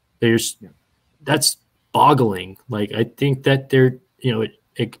 That's boggling. Like, I think that they're,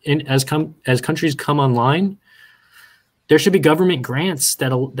 as countries come online, there should be government grants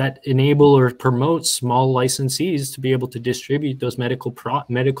that enable or promote small licensees to be able to distribute those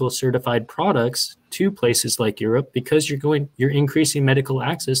medical certified products to places like Europe, because you're increasing medical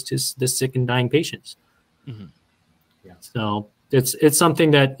access to the sick and dying patients. Mm-hmm. Yeah. So it's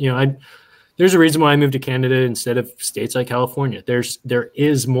something that, there's a reason why I moved to Canada instead of states like California. There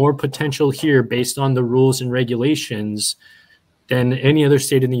is more potential here based on the rules and regulations than any other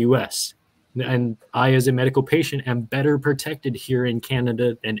state in the US. And I, as a medical patient, am better protected here in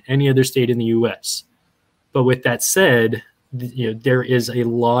Canada than any other state in the US. But with that said, there is a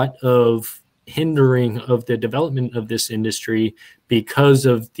lot of hindering of the development of this industry because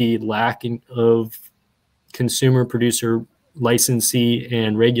of the lack of consumer, producer, licensee,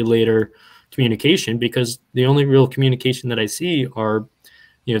 and regulator communication. Because the only real communication that I see are,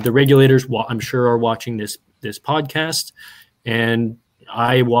 the regulators, I'm sure, are watching this podcast, and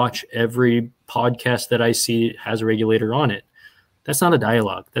I watch every podcast that I see has a regulator on it. That's not a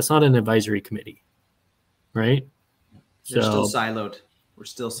dialogue. That's not an advisory committee, right? We're still siloed. We're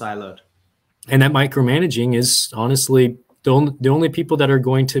still siloed. And that micromanaging is honestly the only people that are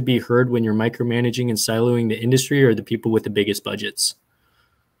going to be heard when you're micromanaging and siloing the industry are the people with the biggest budgets.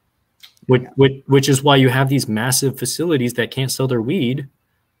 Which is why you have these massive facilities that can't sell their weed,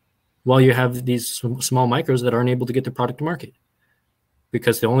 while you have these small micros that aren't able to get their product to market.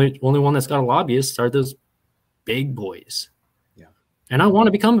 Because the only one that's got a lobbyist are those big boys. Yeah. And I want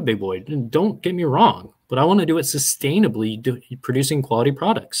to become a big boy. Don't get me wrong, but I want to do it sustainably, producing quality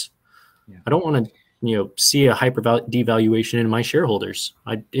products. Yeah. I don't want to, see a hyper devaluation in my shareholders.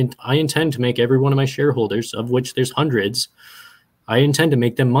 I intend to make every one of my shareholders, of which there's hundreds, I intend to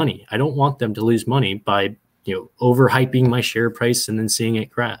make them money. I don't want them to lose money by, overhyping my share price and then seeing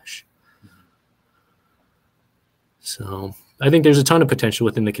it crash. So I think there's a ton of potential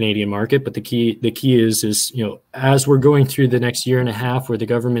within the Canadian market, but the key is as we're going through the next year and a half where the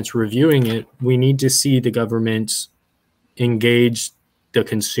government's reviewing it, we need to see the government engage the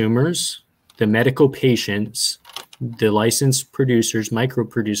consumers, the medical patients, the licensed producers, micro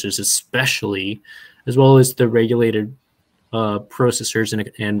producers especially, as well as the regulated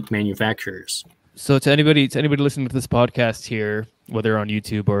processors and manufacturers. So to anybody listening to this podcast here, whether on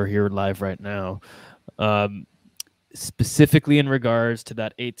YouTube or here live right now, specifically in regards to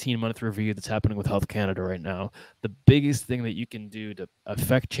that 18-month review that's happening with Health Canada right now, the biggest thing that you can do to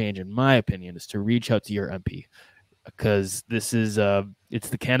affect change, in my opinion, is to reach out to your MP, because this is it's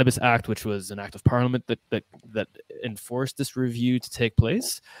the Cannabis Act, which was an act of Parliament that enforced this review to take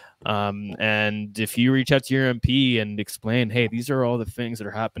place. And if you reach out to your MP and explain, hey, these are all the things that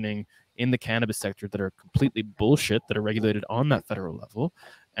are happening in the cannabis sector that are completely bullshit, that are regulated on that federal level,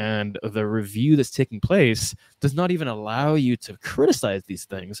 and the review that's taking place does not even allow you to criticize these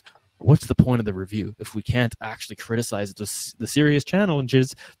things, what's the point of the review if we can't actually criticize the serious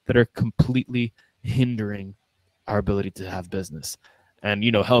challenges that are completely hindering our ability to have business? And,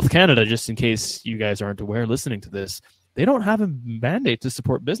 Health Canada, just in case you guys aren't aware listening to this, they don't have a mandate to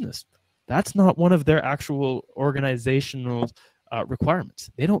support business. That's not one of their actual organizational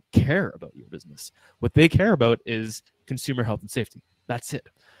requirements. They don't care about your business. What they care about is consumer health and safety. That's it.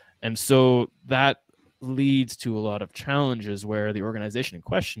 And so that leads to a lot of challenges where the organization in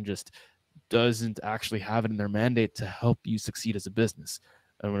question just doesn't actually have it in their mandate to help you succeed as a business.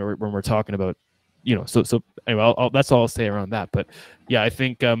 And when we're talking about, so anyway, that's all I'll say around that. But yeah, I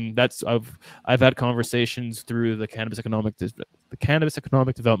think I've had conversations through the Cannabis Economic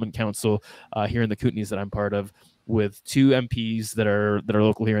Development Council here in the Kootenays that I'm part of, with two MPs that are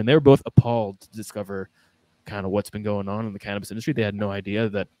local here, and they're both appalled to discover kind of what's been going on in the cannabis industry. They had no idea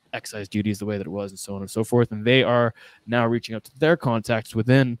that excise duty is the way that it was, and so on and so forth. And they are now reaching out to their contacts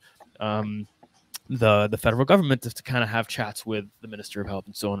within the federal government to kind of have chats with the Minister of Health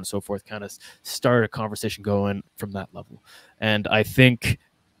and so on and so forth, kind of start a conversation going from that level. And I think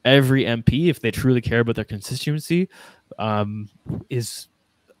every MP, if they truly care about their constituency, they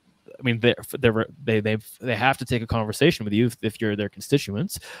have to take a conversation with you if you're their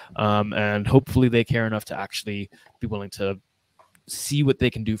constituents, and hopefully they care enough to actually be willing to see what they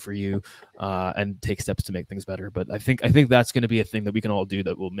can do for you, and take steps to make things better. But I think that's going to be a thing that we can all do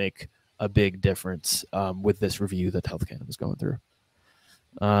that will make a big difference with this review that Health Canada is going through.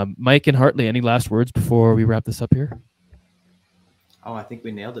 Mike and Hartley, any last words before we wrap this up here? Oh, I think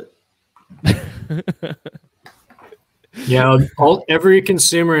we nailed it. Yeah, every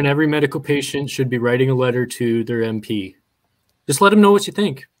consumer and every medical patient should be writing a letter to their MP. Just let them know what you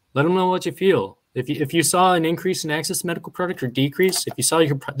think. Let them know what you feel. If you saw an increase in access to medical product or decrease, if you saw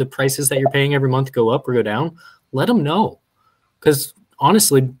the prices that you're paying every month go up or go down, let them know. Because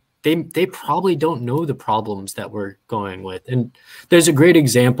honestly, they probably don't know the problems that we're going with. And there's a great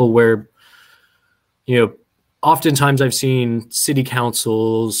example where, oftentimes I've seen city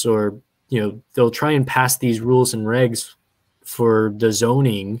councils or, they'll try and pass these rules and regs for the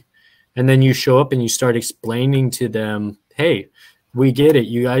zoning. And then you show up and you start explaining to them, hey, we get it.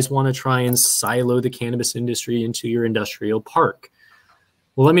 You guys want to try and silo the cannabis industry into your industrial park.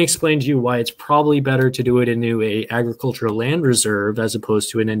 Well, let me explain to you why it's probably better to do it into a agricultural land reserve as opposed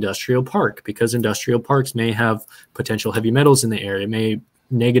to an industrial park, because industrial parks may have potential heavy metals in the air. It may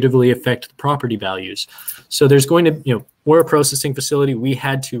negatively affect the property values. So there's going to, we're a processing facility. We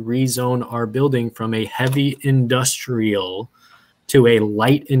had to rezone our building from a heavy industrial to a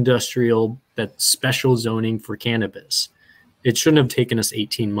light industrial, that's special zoning for cannabis. It shouldn't have taken us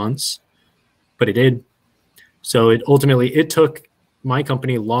 18 months, but it did. So it took my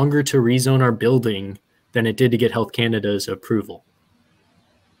company longer to rezone our building than it did to get Health Canada's approval.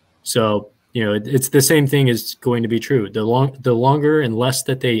 So, it's the same thing is going to be true. The longer and less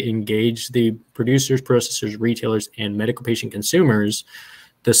that they engage the producers, processors, retailers, and medical patient consumers,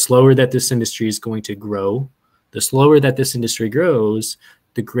 the slower that this industry is going to grow. The slower that this industry grows,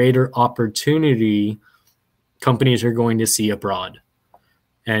 the greater opportunity companies are going to see abroad.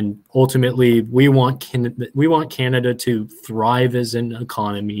 And ultimately, we want Canada to thrive as an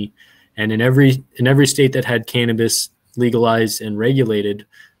economy. And in every state that had cannabis legalized and regulated,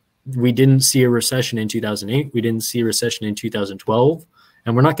 we didn't see a recession in 2008. We didn't see a recession in 2012.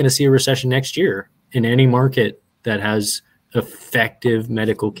 And we're not going to see a recession next year in any market that has effective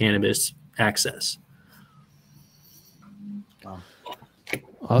medical cannabis access.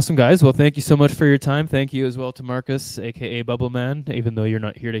 Awesome, guys. Well, thank you so much for your time. Thank you as well to Marcus, aka Bubbleman. Even though you're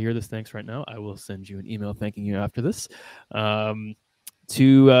not here to hear this thanks right now, I will send you an email thanking you after this.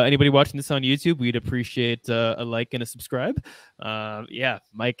 To anybody watching this on YouTube, we'd appreciate a like and a subscribe. Yeah,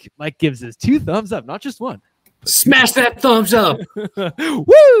 Mike gives us 2 thumbs up, not just 1. Smash that thumbs up.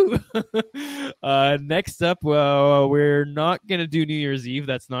 Woo! Next up, we're not going to do New Year's Eve.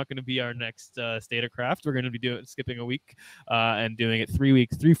 That's not going to be our next State of Craft. We're going to be skipping a week and doing it 3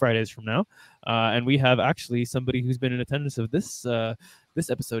 Fridays from now. And we have actually somebody who's been in attendance of this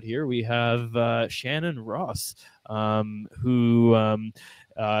episode here. We have Shannon Ross, who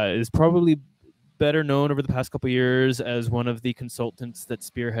is probably better known over the past couple of years as one of the consultants that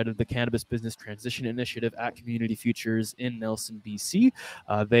spearheaded the Cannabis Business Transition Initiative at Community Futures in Nelson, BC.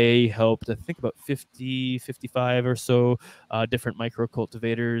 They helped, I think, about 55 or so different micro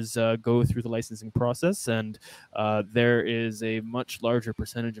cultivators go through the licensing process. And there is a much larger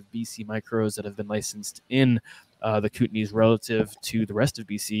percentage of BC micros that have been licensed in the Kootenays relative to the rest of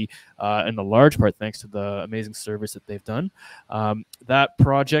BC, in a large part thanks to the amazing service that they've done. That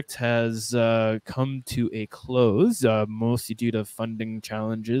project has come to a close, mostly due to funding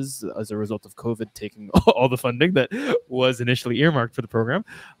challenges as a result of COVID taking all the funding that was initially earmarked for the program.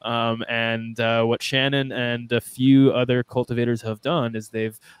 And what Shannon and a few other cultivators have done is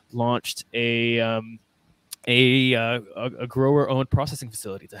they've launched a grower-owned processing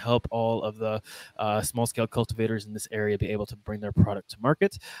facility to help all of the small-scale cultivators in this area be able to bring their product to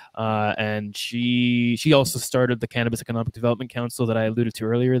market. And she also started the Cannabis Economic Development Council that I alluded to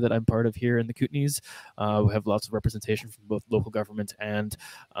earlier that I'm part of here in the Kootenays. We have lots of representation from both local government and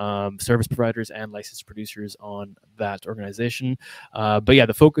service providers and licensed producers on that organization. But yeah,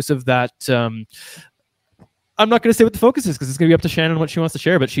 the focus of that... I'm not going to say what the focus is because it's going to be up to Shannon what she wants to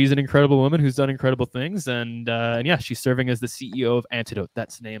share, but she's an incredible woman who's done incredible things. And yeah, she's serving as the CEO of Antidote.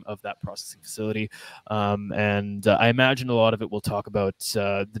 That's the name of that processing facility. And I imagine a lot of it will talk about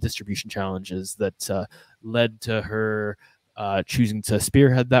the distribution challenges that led to her choosing to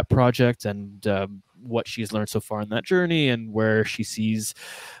spearhead that project and what she's learned so far in that journey and where she sees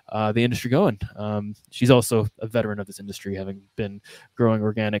the industry going. She's also a veteran of this industry, having been growing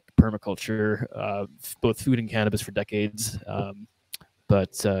organic permaculture, both food and cannabis for decades.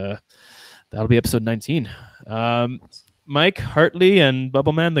 But that'll be episode 19. Mike, Hartley, and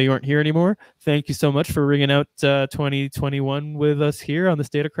Bubbleman, they aren't here anymore. Thank you so much for ringing out 2021 with us here on the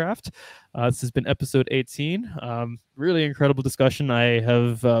State of Craft. This has been episode 18. Really incredible discussion. I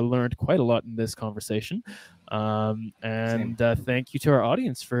have learned quite a lot in this conversation. Thank you to our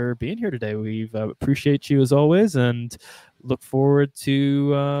audience for being here today. We appreciate you as always and look forward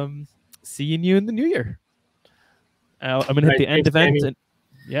to seeing you in the new year. I'm going to hit the end event. And,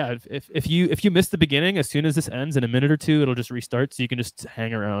 yeah, if you miss the beginning, as soon as this ends in a minute or two, it'll just restart. So you can just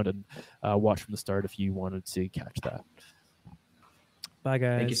hang around and watch from the start if you wanted to catch that. Bye,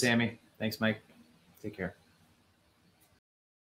 guys. Thank you, Sammy. Thanks, Mike. Take care.